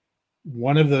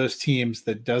one of those teams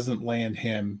that doesn't land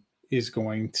him is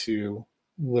going to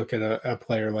look at a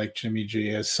player like Jimmy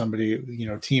G as somebody,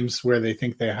 teams where they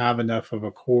think they have enough of a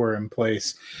core in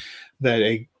place that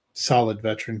a solid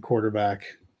veteran quarterback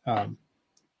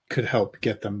could help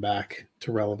get them back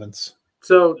to relevance.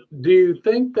 So do you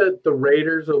think that the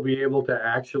Raiders will be able to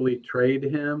actually trade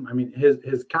him? I mean,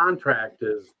 his contract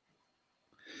is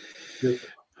just,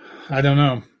 I don't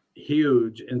know,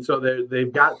 huge. And so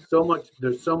they've got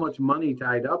there's so much money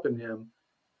tied up in him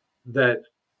that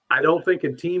I don't think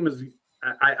a team is –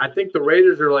 I think the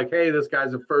Raiders are like, hey, this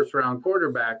guy's a first-round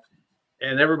quarterback,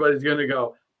 and everybody's going to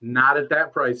go, not at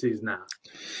that price he's not.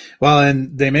 Well,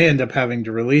 and they may end up having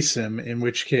to release him, in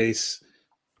which case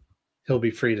he'll be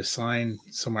free to sign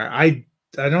somewhere. I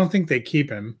don't think they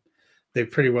keep him. They've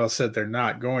pretty well said they're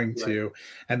not going to, right.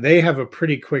 And they have a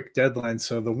pretty quick deadline.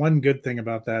 So the one good thing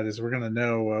about that is we're going to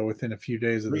know within a few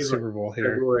days of the Super Bowl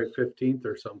here. February 15th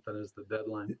or something is the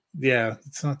deadline. Yeah,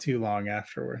 it's not too long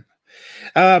afterward.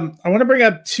 I want to bring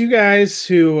up two guys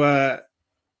who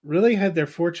really had their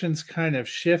fortunes kind of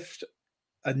shift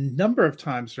a number of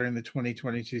times during the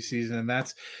 2022 season, and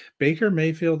that's Baker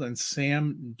Mayfield and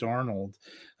Sam Darnold.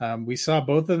 We saw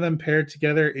both of them paired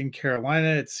together in Carolina.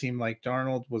 It seemed like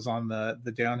Darnold was on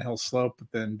the downhill slope,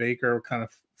 but then Baker kind of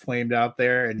flamed out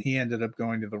there, and he ended up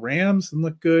going to the Rams and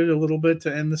looked good a little bit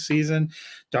to end the season.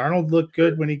 Darnold looked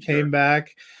good when he came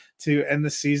back to end the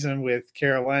season with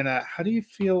Carolina. How do you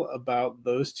feel about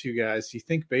those two guys? Do you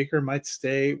think Baker might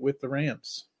stay with the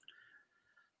Rams?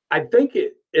 I think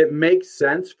it makes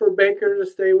sense for Baker to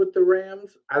stay with the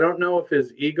Rams. I don't know if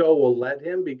his ego will let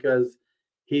him, because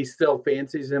he still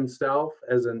fancies himself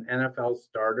as an NFL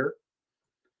starter.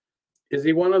 Is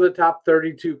he one of the top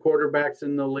 32 quarterbacks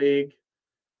in the league?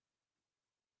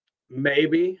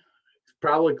 Maybe. He's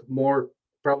probably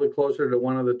closer to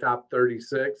one of the top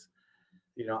 36.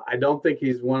 I don't think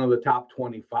he's one of the top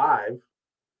 25.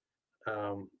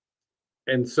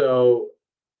 And so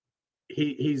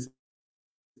he's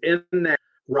in that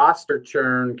roster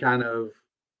churn kind of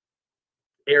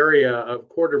area of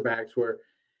quarterbacks where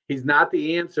he's not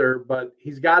the answer, but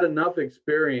he's got enough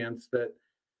experience that,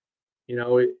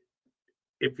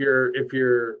 if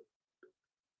you're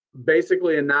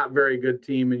basically a not very good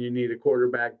team and you need a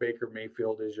quarterback, Baker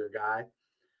Mayfield is your guy.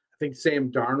 I think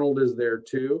Sam Darnold is there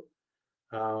too.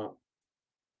 The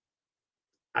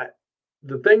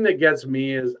thing that gets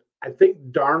me is I think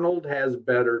Darnold has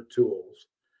better tools.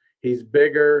 He's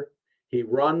bigger. He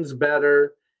runs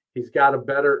better. He's got a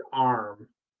better arm.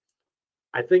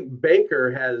 I think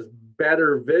Baker has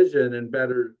better vision and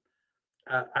better.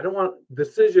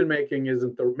 Decision making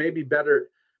isn't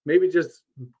maybe just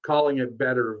calling it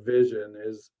better vision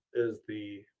is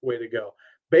the way to go.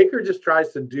 Baker just tries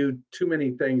to do too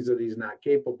many things that he's not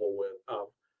capable of.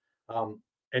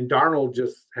 And Darnold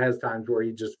just has times where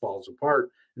he just falls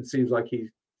apart and seems like he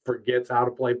forgets how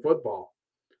to play football.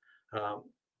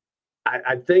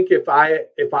 I think if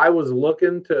I was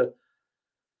looking to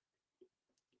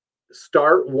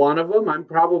start one of them, I'm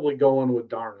probably going with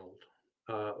Darnold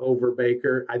over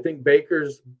Baker. I think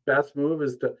Baker's best move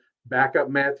is to back up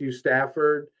Matthew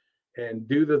Stafford and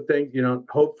do the thing,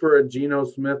 hope for a Geno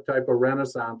Smith type of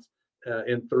renaissance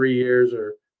in 3 years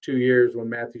or 2 years when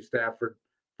Matthew Stafford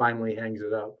finally hangs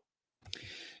it up.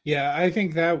 Yeah, I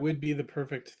think that would be the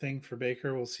perfect thing for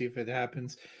Baker. We'll see if it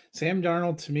happens. Sam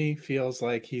Darnold, to me, feels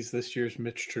like he's this year's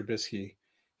Mitch Trubisky.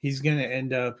 He's going to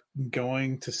end up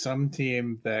going to some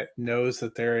team that knows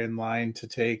that they're in line to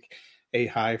take a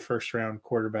high first-round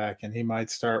quarterback, and he might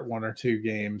start 1 or 2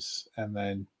 games and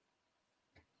then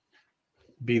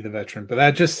be the veteran. But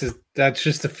that's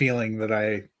just a feeling that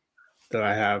I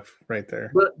have right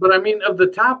there. But I mean, of the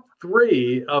top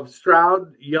 3 of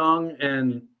Stroud, Young,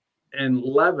 and and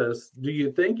Levis, do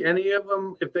you think any of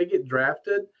them, if they get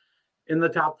drafted in the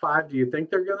top 5, do you think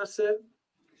they're going to sit?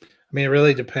 I mean, it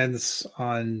really depends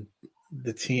on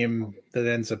the team that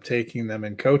ends up taking them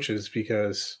and coaches,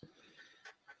 because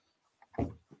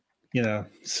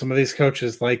some of these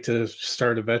coaches like to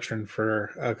start a veteran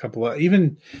for a couple of,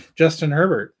 even Justin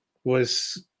Herbert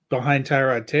was behind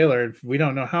Tyrod Taylor. We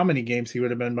don't know how many games he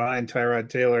would have been behind Tyrod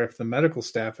Taylor if the medical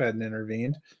staff hadn't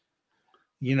intervened.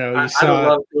 I would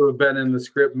love to have been in the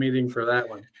script meeting for that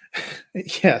one.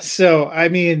 Yeah. So, I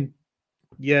mean,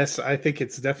 yes, I think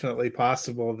it's definitely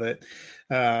possible that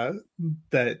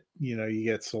you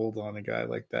get sold on a guy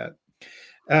like that.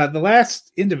 The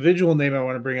last individual name I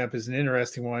want to bring up is an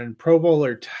interesting one. Pro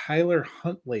Bowler Tyler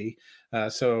Huntley.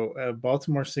 So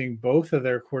Baltimore seeing both of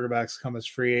their quarterbacks come as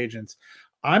free agents.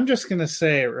 I'm just going to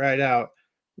say it right out.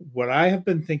 What I have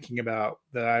been thinking about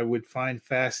that I would find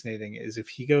fascinating is if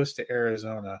he goes to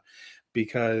Arizona,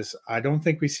 because I don't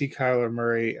think we see Kyler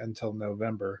Murray until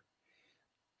November.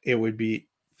 It would be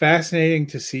fascinating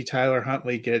to see Tyler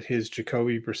Huntley get his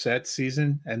Jacoby Brissett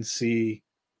season and see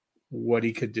what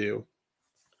he could do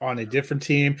on a different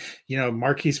team.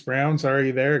 Marquise Brown's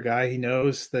already there, a guy he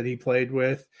knows that he played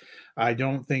with. I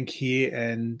don't think he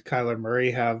and Kyler Murray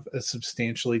have a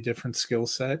substantially different skill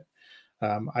set.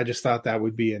 I just thought that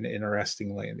would be an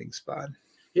interesting landing spot.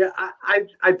 Yeah,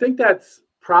 I think that's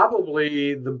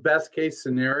probably the best case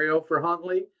scenario for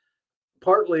Huntley,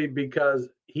 partly because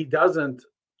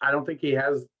I don't think he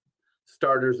has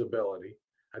starter's ability.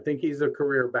 I think he's a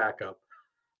career backup.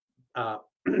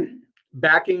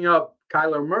 Backing up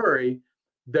Kyler Murray,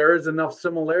 there is enough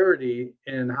similarity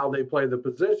in how they play the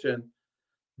position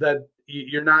that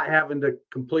you're not having to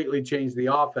completely change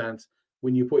the offense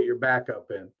when you put your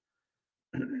backup in.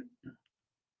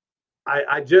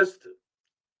 I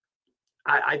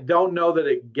don't know that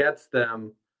it gets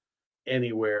them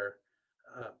anywhere.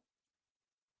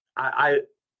 I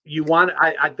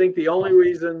think the only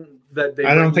reason that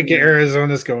I don't think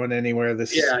Arizona's going anywhere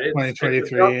this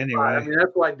 2023 anyway. I mean,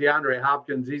 that's why DeAndre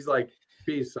Hopkins, he's like,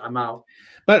 peace, I'm out.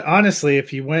 But honestly,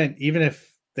 if you went, even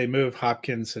if they move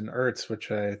Hopkins and Ertz,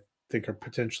 which I think are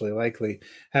potentially likely,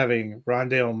 having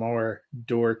Rondale Moore,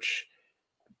 Dortch,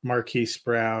 Marquise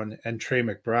Brown, and Trey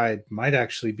McBride might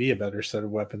actually be a better set of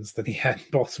weapons than he had in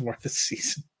Baltimore this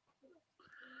season.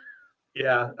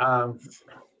 Yeah,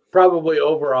 probably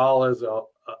overall as a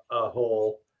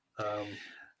whole.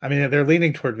 I mean, they're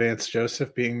leaning toward Vance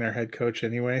Joseph being their head coach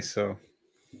anyway, so.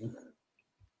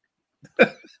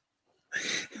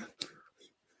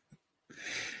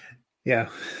 Yeah,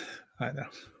 I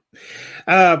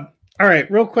know. All right,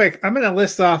 real quick, I'm going to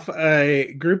list off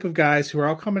a group of guys who are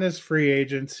all coming as free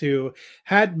agents who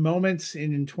had moments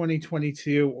in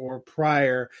 2022 or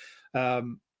prior,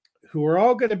 who are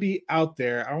all going to be out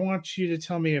there. I want you to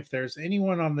tell me if there's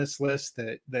anyone on this list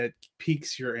that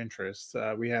piques your interest.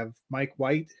 We have Mike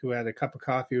White, who had a cup of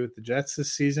coffee with the Jets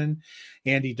this season.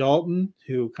 Andy Dalton,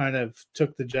 who kind of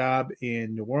took the job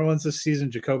in New Orleans this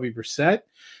season. Jacoby Brissett,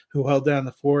 who held down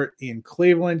the fort in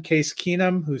Cleveland. Case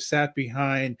Keenum, who sat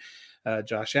behind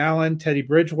Josh Allen. Teddy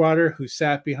Bridgewater, who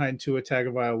sat behind Tua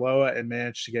Tagovailoa and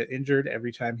managed to get injured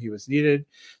every time he was needed.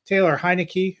 Taylor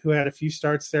Heineke, who had a few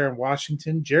starts there in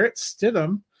Washington. Jarrett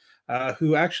Stidham,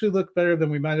 who actually looked better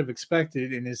than we might have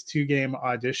expected in his 2-game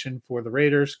audition for the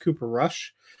Raiders. Cooper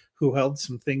Rush, who held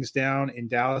some things down in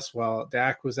Dallas while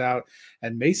Dak was out.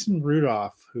 And Mason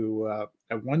Rudolph, who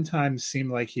at one time seemed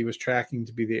like he was tracking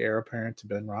to be the heir apparent to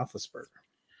Ben Roethlisberger.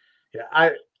 Yeah,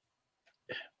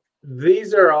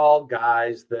 these are all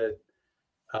guys that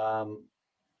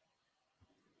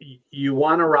you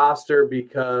want to roster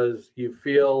because you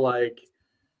feel like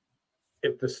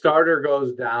if the starter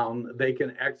goes down, they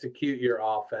can execute your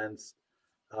offense,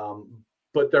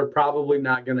 but they're probably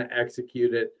not going to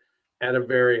execute it at a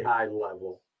very high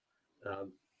level.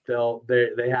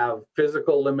 They have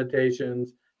physical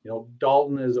limitations.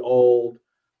 Dalton is old.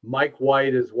 Mike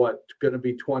White is going to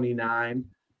be 29.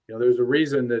 There's a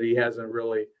reason that he hasn't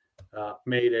really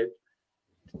made it.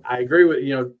 I agree with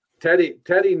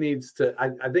Teddy needs to.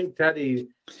 I think Teddy.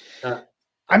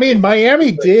 I mean,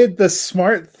 Miami did the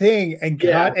smart thing and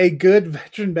got a good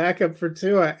veteran backup for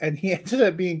Tua, and he ended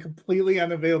up being completely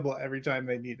unavailable every time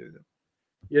they needed him.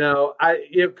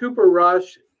 Cooper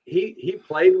Rush. He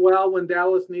played well when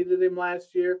Dallas needed him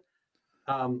last year,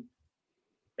 and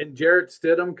Jarrett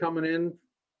Stidham coming in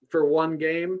for one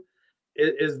game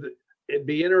it'd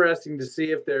be interesting to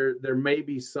see if there may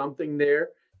be something there.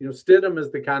 Stidham is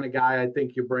the kind of guy I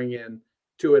think you bring in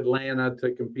to Atlanta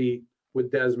to compete with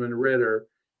Desmond Ridder.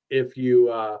 If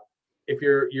you're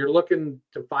looking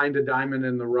to find a diamond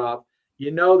in the rough, you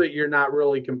know that you're not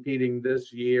really competing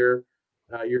this year.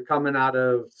 You're coming out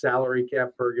of salary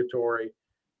cap purgatory,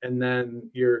 and then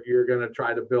you're going to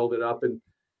try to build it up. And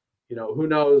who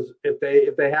knows if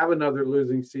they have another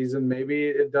losing season, maybe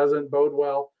it doesn't bode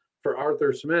well for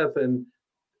Arthur Smith, and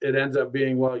it ends up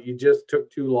being, well, you just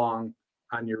took too long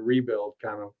on your rebuild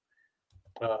kind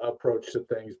of approach to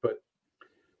things. But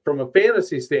from a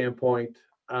fantasy standpoint,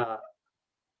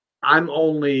 I'm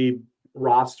only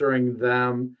rostering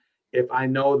them if I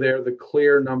know they're the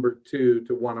clear number 2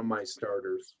 to one of my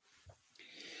starters.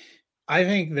 I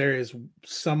think there is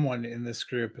someone in this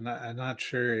group, and I'm not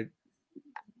sure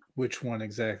which one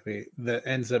exactly, that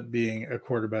ends up being a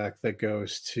quarterback that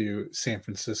goes to San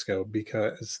Francisco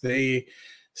because they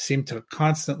seem to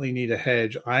constantly need a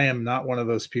hedge. I am not one of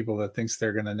those people that thinks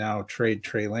they're going to now trade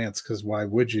Trey Lance, because why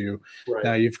would you? Right.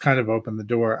 Now you've kind of opened the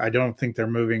door. I don't think they're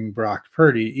moving Brock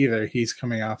Purdy either. He's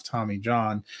coming off Tommy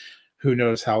John. Who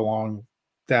knows how long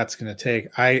that's going to take?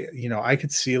 I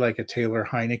could see like a Taylor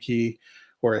Heineke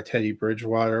or a Teddy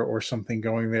Bridgewater or something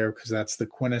going there, because that's the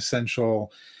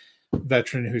quintessential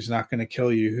veteran who's not going to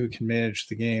kill you, who can manage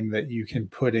the game, that you can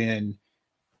put in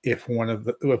if one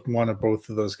of both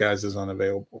of those guys is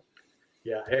unavailable.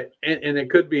 Yeah, and it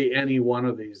could be any one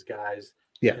of these guys.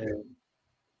 Yeah,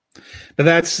 but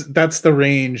that's the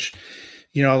range.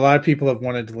 A lot of people have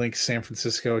wanted to link San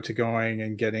Francisco to going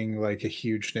and getting like a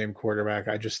huge name quarterback.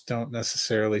 I just don't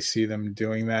necessarily see them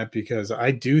doing that, because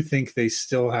I do think they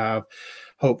still have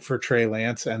hope for Trey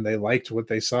Lance, and they liked what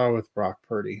they saw with Brock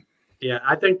Purdy. Yeah,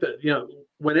 I think that,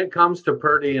 when it comes to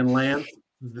Purdy and Lance,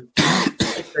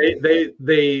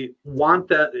 they want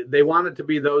that. They want it to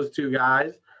be those two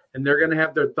guys, and they're going to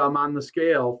have their thumb on the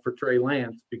scale for Trey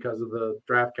Lance because of the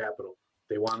draft capital.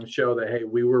 They want to show that, hey,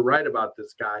 we were right about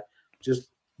this guy. Just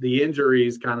the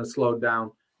injuries kind of slowed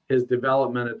down his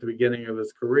development at the beginning of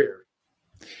his career.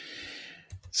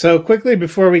 So quickly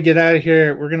before we get out of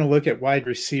here, we're going to look at wide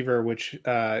receiver, which,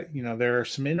 there are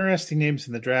some interesting names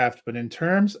in the draft, but in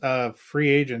terms of free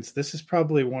agents, this is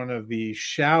probably one of the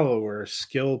shallower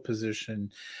skill position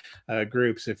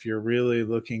groups if you're really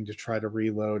looking to try to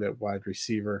reload at wide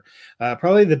receiver.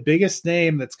 Probably the biggest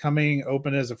name that's coming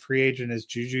open as a free agent is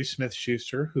Juju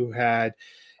Smith-Schuster, who had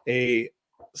a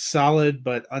solid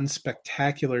but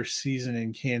unspectacular season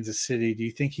in Kansas City. Do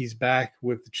you think he's back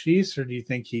with the Chiefs, or do you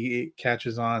think he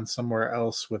catches on somewhere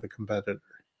else with a competitor?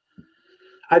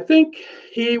 I think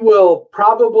he will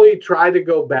probably try to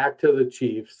go back to the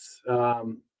Chiefs.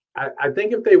 I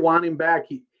think if they want him back,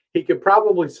 he could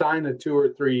probably sign a 2 or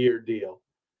 3 year deal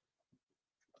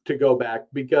to go back,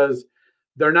 because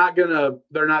they're not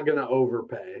gonna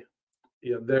overpay.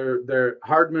 They're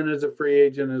Hardman is a free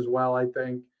agent as well, I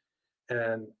think.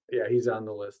 And yeah, he's on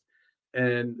the list.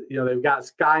 And they've got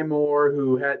Sky Moore,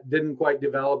 who didn't quite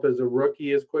develop as a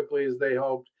rookie as quickly as they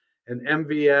hoped, and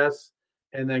MVS,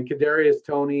 and then Kadarius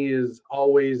Toney is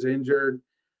always injured.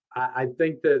 I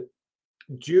think that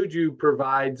Juju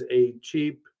provides a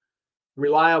cheap,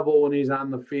 reliable when he's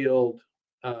on the field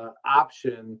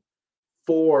option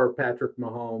for Patrick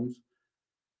Mahomes.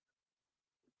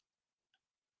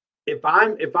 If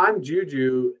I'm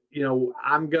Juju,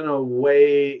 I'm gonna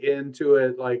weigh into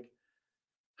it like,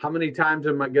 how many times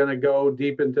am I gonna go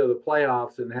deep into the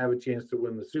playoffs and have a chance to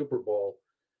win the Super Bowl?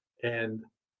 And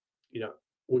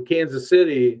with Kansas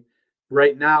City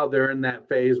right now, they're in that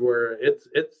phase where it's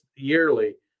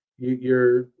yearly.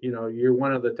 You're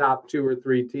one of the top 2 or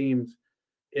 3 teams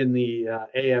in the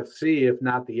AFC, if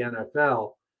not the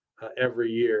NFL,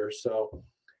 every year. So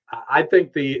I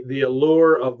think the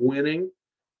allure of winning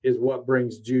is what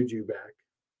brings Juju back.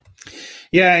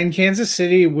 Yeah, and Kansas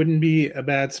City wouldn't be a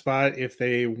bad spot if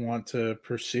they want to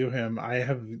pursue him. I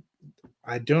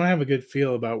don't have a good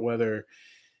feel about whether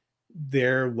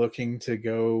they're looking to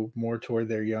go more toward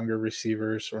their younger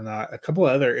receivers or not. A couple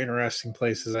of other interesting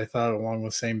places I thought along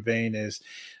the same vein is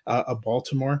a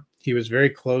Baltimore. He was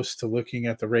very close to looking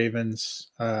at the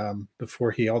Ravens before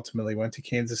he ultimately went to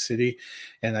Kansas City,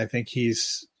 and I think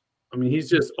he's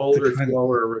just older,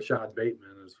 slower Rashad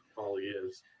Bateman is all he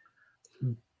is.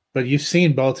 But you've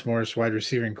seen Baltimore's wide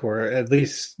receiving core. At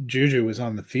least Juju was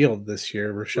on the field this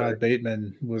year. Rashad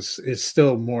Bateman is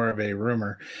still more of a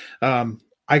rumor.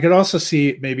 I could also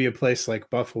see maybe a place like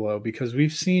Buffalo, because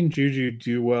we've seen Juju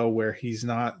do well where he's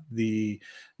not the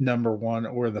number one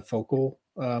or the focal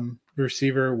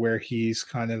receiver, where he's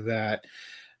kind of that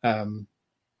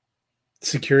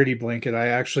security blanket. I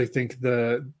actually think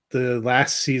the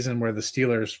last season where the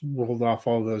Steelers rolled off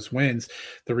all those wins,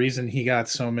 the reason he got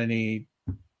so many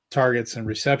targets and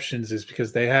receptions is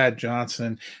because they had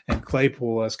Johnson and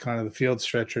Claypool as kind of the field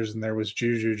stretchers, and there was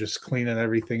Juju just cleaning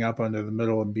everything up under the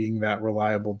middle and being that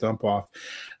reliable dump off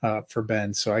for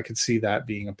Ben. So I could see that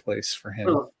being a place for him.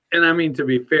 Well, and I mean, to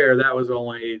be fair, that was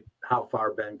only how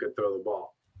far Ben could throw the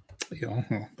ball.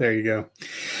 There you go.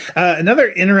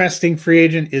 Another interesting free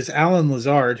agent is Allen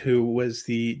Lazard, who was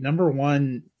the number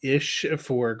one-ish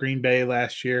for Green Bay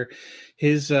last year.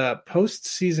 His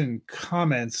postseason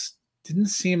comments didn't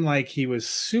seem like he was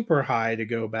super high to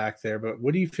go back there, but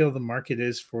what do you feel the market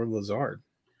is for Lazard?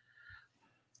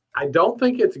 I don't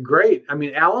think it's great. I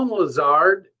mean, Allen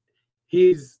Lazard,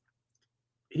 he's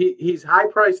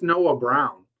high-priced Noah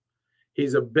Brown.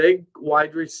 He's a big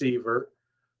wide receiver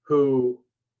who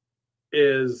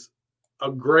is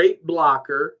a great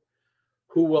blocker,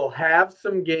 who will have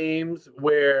some games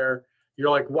where you're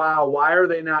like, wow, why are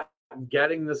they not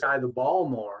getting this guy the ball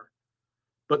more?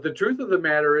 But the truth of the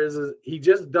matter is he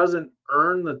just doesn't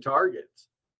earn the targets.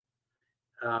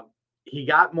 He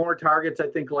got more targets, I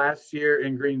think, last year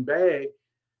in Green Bay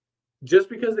just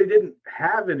because they didn't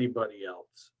have anybody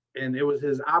else. And it was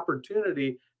his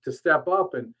opportunity to step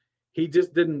up, and he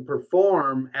just didn't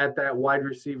perform at that wide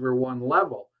receiver one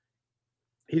level.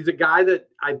 He's a guy that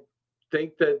I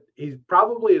think that he's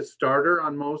probably a starter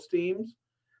on most teams,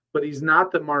 but he's not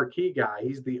the marquee guy.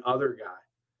 He's the other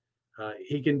guy.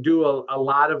 He can do a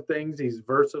lot of things. He's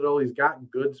versatile. He's got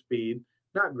good speed.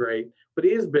 Not great, but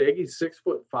he is big. He's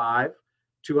 6'5",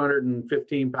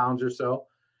 215 pounds or so.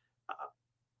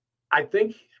 I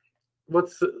think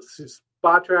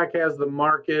Spotrac has the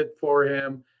market for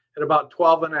him at about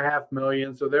 $12.5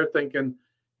 million. So they're thinking,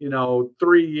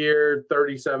 3-year,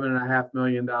 $37.5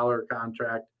 million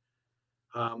contract.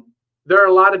 There are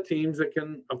a lot of teams that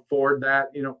can afford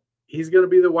that. He's going to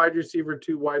be the wide receiver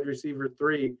 2, wide receiver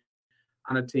 3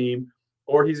 on a team,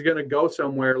 or he's going to go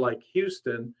somewhere like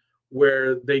Houston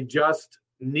where they just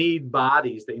need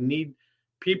bodies. They need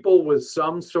people with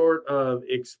some sort of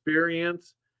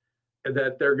experience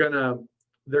that they're going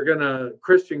to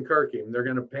Christian Kirk him. They're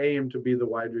going to pay him to be the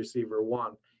wide receiver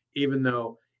 1, even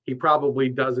though he probably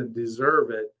doesn't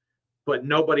deserve it, but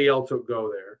nobody else will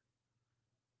go there.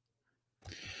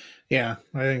 Yeah,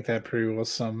 I think that pretty well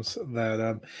sums that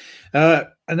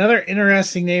up. Another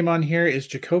interesting name on here is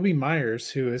Jakobi Meyers,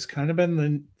 who has kind of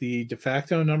been the de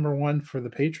facto number 1 for the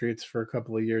Patriots for a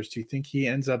couple of years. Do you think he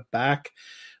ends up back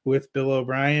with Bill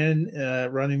O'Brien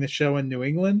running the show in New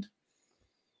England?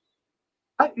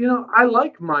 I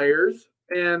like Meyers,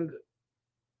 and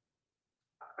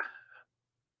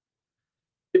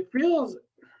it feels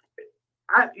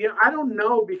I don't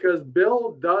know, because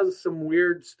Bill does some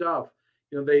weird stuff.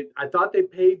 I thought they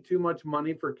paid too much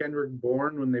money for Kendrick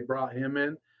Bourne when they brought him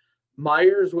in.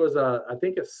 Meyers was I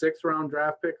think a 6th-round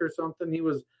draft pick or something. He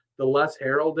was the less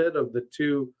heralded of the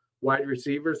 2 wide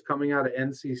receivers coming out of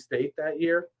NC State that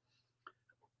year.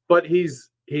 But he's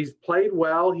played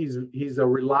well. He's a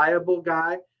reliable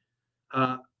guy.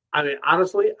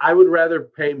 Honestly, I would rather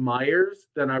pay Meyers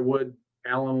than I would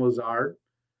Allen Lazard.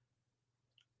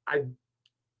 I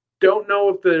don't know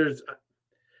if there's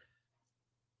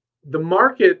the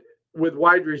market with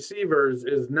wide receivers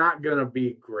is not going to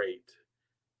be great,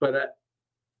 but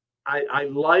I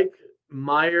like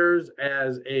Meyers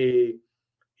as a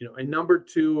number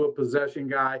 2, a possession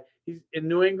guy. He's in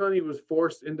New England. He was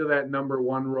forced into that number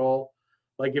 1 role.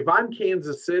 Like, if I'm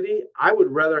Kansas City, I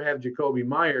would rather have Jakobi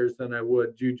Meyers than I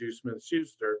would Juju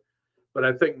Smith-Schuster. But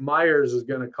I think Meyers is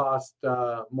going to cost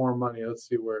more money. Let's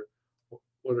see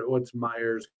what's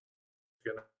Meyers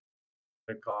going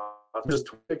to cost. Just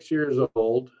 26 years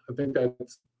old. I think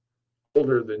that's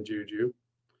older than Juju.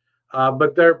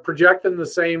 But they're projecting the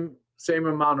same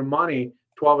amount of money,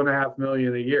 $12.5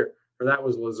 million a year. Or that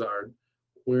was Lazard.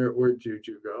 Where'd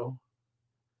Juju go?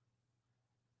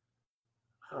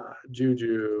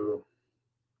 Juju.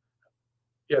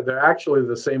 Yeah, they're actually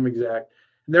the same exact.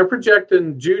 And they're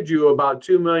projecting Juju about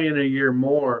 $2 million a year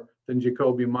more than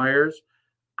Jakobi Meyers.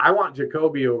 I want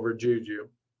Jakobi over Juju.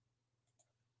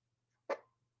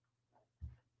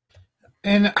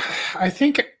 And I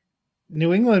think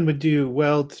New England would do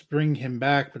well to bring him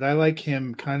back, but I like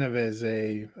him kind of as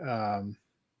a,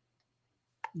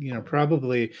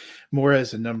 probably more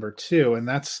as a number 2. And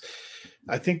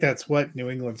I think that's what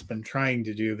New England's been trying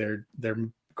to do. Their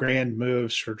grand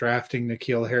moves for drafting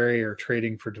N'Keal Harry or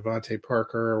trading for Devontae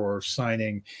Parker or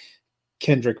signing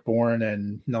Kendrick Bourne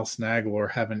and Nelson Aguilar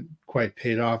haven't quite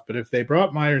paid off. But if they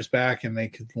brought Meyers back and they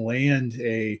could land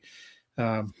a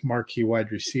marquee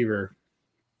wide receiver,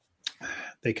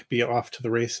 they could be off to the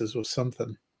races with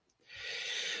something.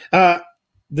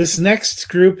 This next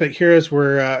group here, as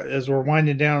we're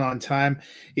winding down on time,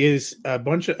 is a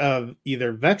bunch of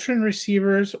either veteran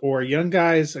receivers or young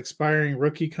guys expiring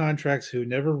rookie contracts who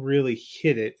never really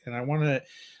hit it. And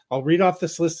I'll read off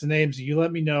this list of names. You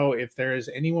let me know if there is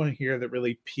anyone here that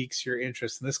really piques your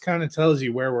interest. And this kind of tells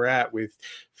you where we're at with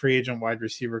free agent wide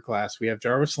receiver class. We have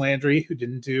Jarvis Landry, who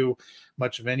didn't do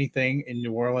much of anything in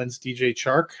New Orleans. DJ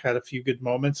Chark had a few good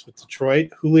moments with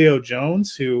Detroit. Julio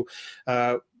Jones, who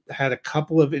had a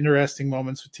couple of interesting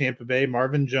moments with Tampa Bay.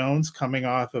 Marvin Jones coming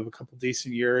off of a couple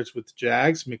decent years with the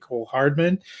Jags. Mecole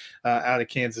Hardman out of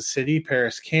Kansas City.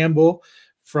 Paris Campbell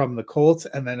from the Colts,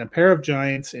 and then a pair of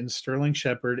Giants in Sterling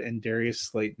Shepard and Darius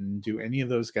Slayton. Do any of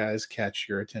those guys catch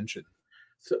your attention?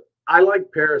 So I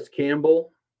like Paris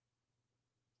Campbell,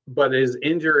 but his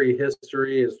injury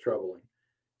history is troubling.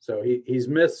 So he's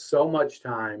missed so much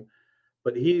time,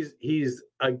 but he's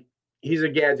a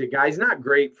gadget guy. He's not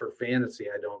great for fantasy,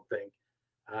 I don't think.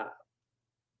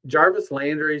 Jarvis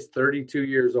Landry's 32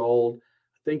 years old.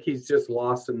 I think he's just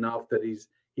lost enough that he's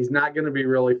not going to be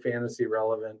really fantasy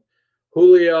relevant.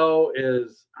 Julio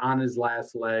is on his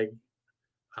last leg.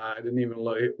 I didn't even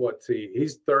look at what's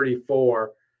he's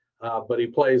 34, but he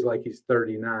plays like he's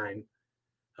 39.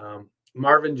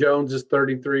 Marvin Jones is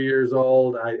 33 years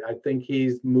old. I think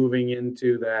he's moving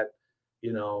into that,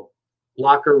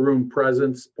 locker room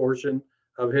presence portion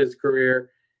of his career.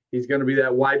 He's going to be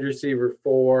that wide receiver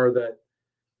 4 that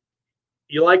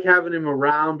you like having him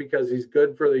around because he's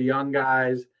good for the young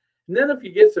guys. And then if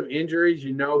you get some injuries,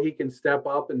 he can step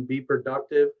up and be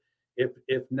productive,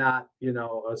 if not, a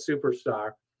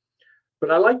superstar.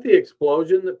 But I like the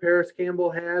explosion that Paris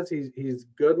Campbell has. He's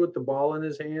good with the ball in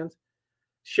his hands.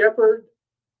 Shepard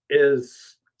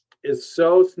is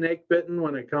so snake bitten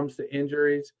when it comes to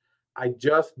injuries. I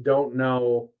just don't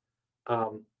know.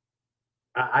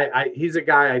 He's a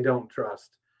guy I don't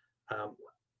trust.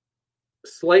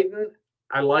 Slayton,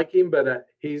 I like him, but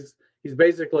he's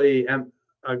basically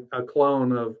a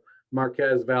clone of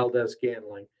Marquez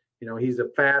Valdez-Scantling. He's a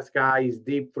fast guy. He's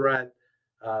deep threat,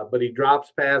 but he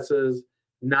drops passes,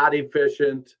 not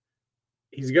efficient.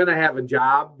 He's going to have a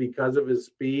job because of his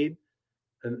speed.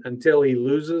 And until he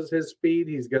loses his speed,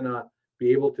 he's going to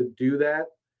be able to do that.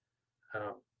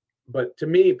 But to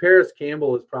me, Paris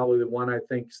Campbell is probably the one I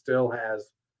think still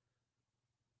has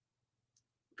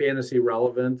fantasy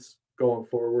relevance going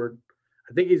forward.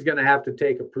 I think he's going to have to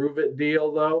take a prove-it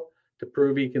deal, though, to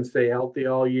prove he can stay healthy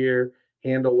all year,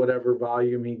 handle whatever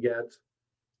volume he gets.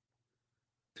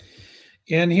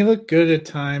 Yeah, and he looked good at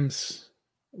times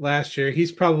last year.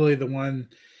 He's probably the one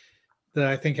that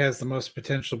I think has the most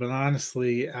potential, but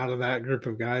honestly, out of that group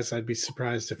of guys, I'd be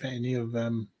surprised if any of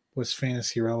them was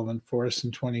fantasy relevant for us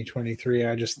in 2023.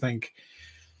 I just think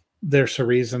there's a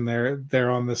reason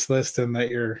they're on this list and that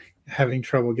you're having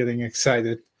trouble getting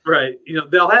excited. Right.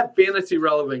 They'll have fantasy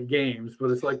relevant games,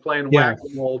 but it's like playing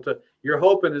whack-a-mole. You're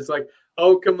hoping it's like,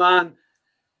 oh, come on,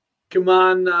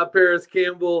 Paris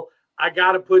Campbell. I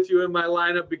got to put you in my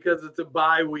lineup because it's a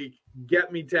bye week.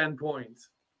 Get me 10 points.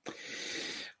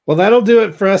 Well, that'll do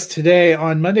it for us today.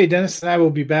 On Monday, Dennis and I will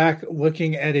be back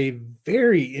looking at a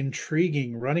very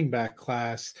intriguing running back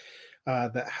class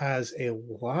that has a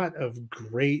lot of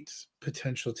great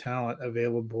potential talent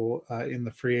available in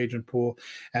the free agent pool.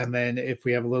 And then if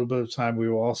we have a little bit of time, we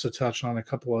will also touch on a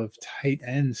couple of tight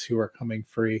ends who are coming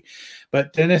free.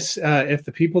 But Dennis, if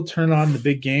the people turn on the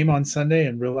big game on Sunday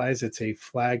and realize it's a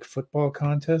flag football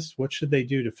contest, what should they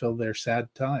do to fill their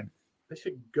sad time? They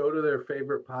should go to their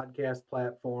favorite podcast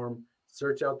platform,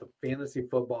 search out the Fantasy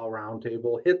Football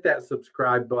Roundtable, hit that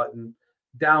subscribe button,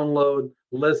 download,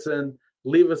 listen,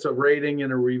 leave us a rating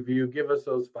and a review. Give us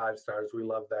those 5 stars. We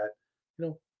love that.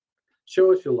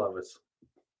 Show us you love us.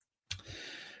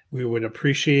 We would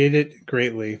appreciate it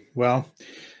greatly. Well,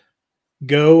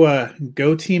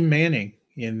 go Team Manning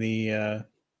in the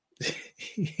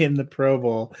in the Pro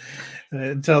Bowl.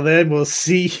 Until then, we'll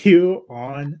see you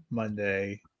on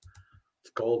Monday.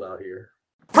 It's cold out here.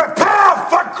 Prepare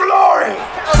for glory!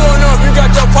 I don't know if you got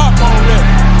your popcorn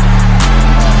ready.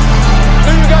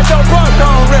 Do you got your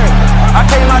popcorn ready? I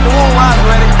came out the womb, I was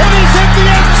ready. And he's hit the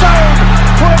end zone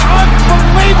for an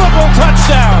unbelievable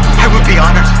touchdown. I would be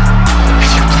honored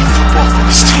if you played football for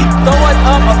this team. Throw it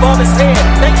up above his head.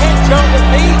 They can't jump with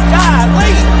me.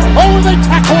 Golly. Oh, they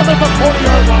tackle him at the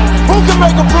 40-yard line. Who can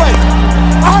make a play?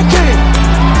 I can.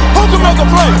 Who can make a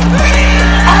play?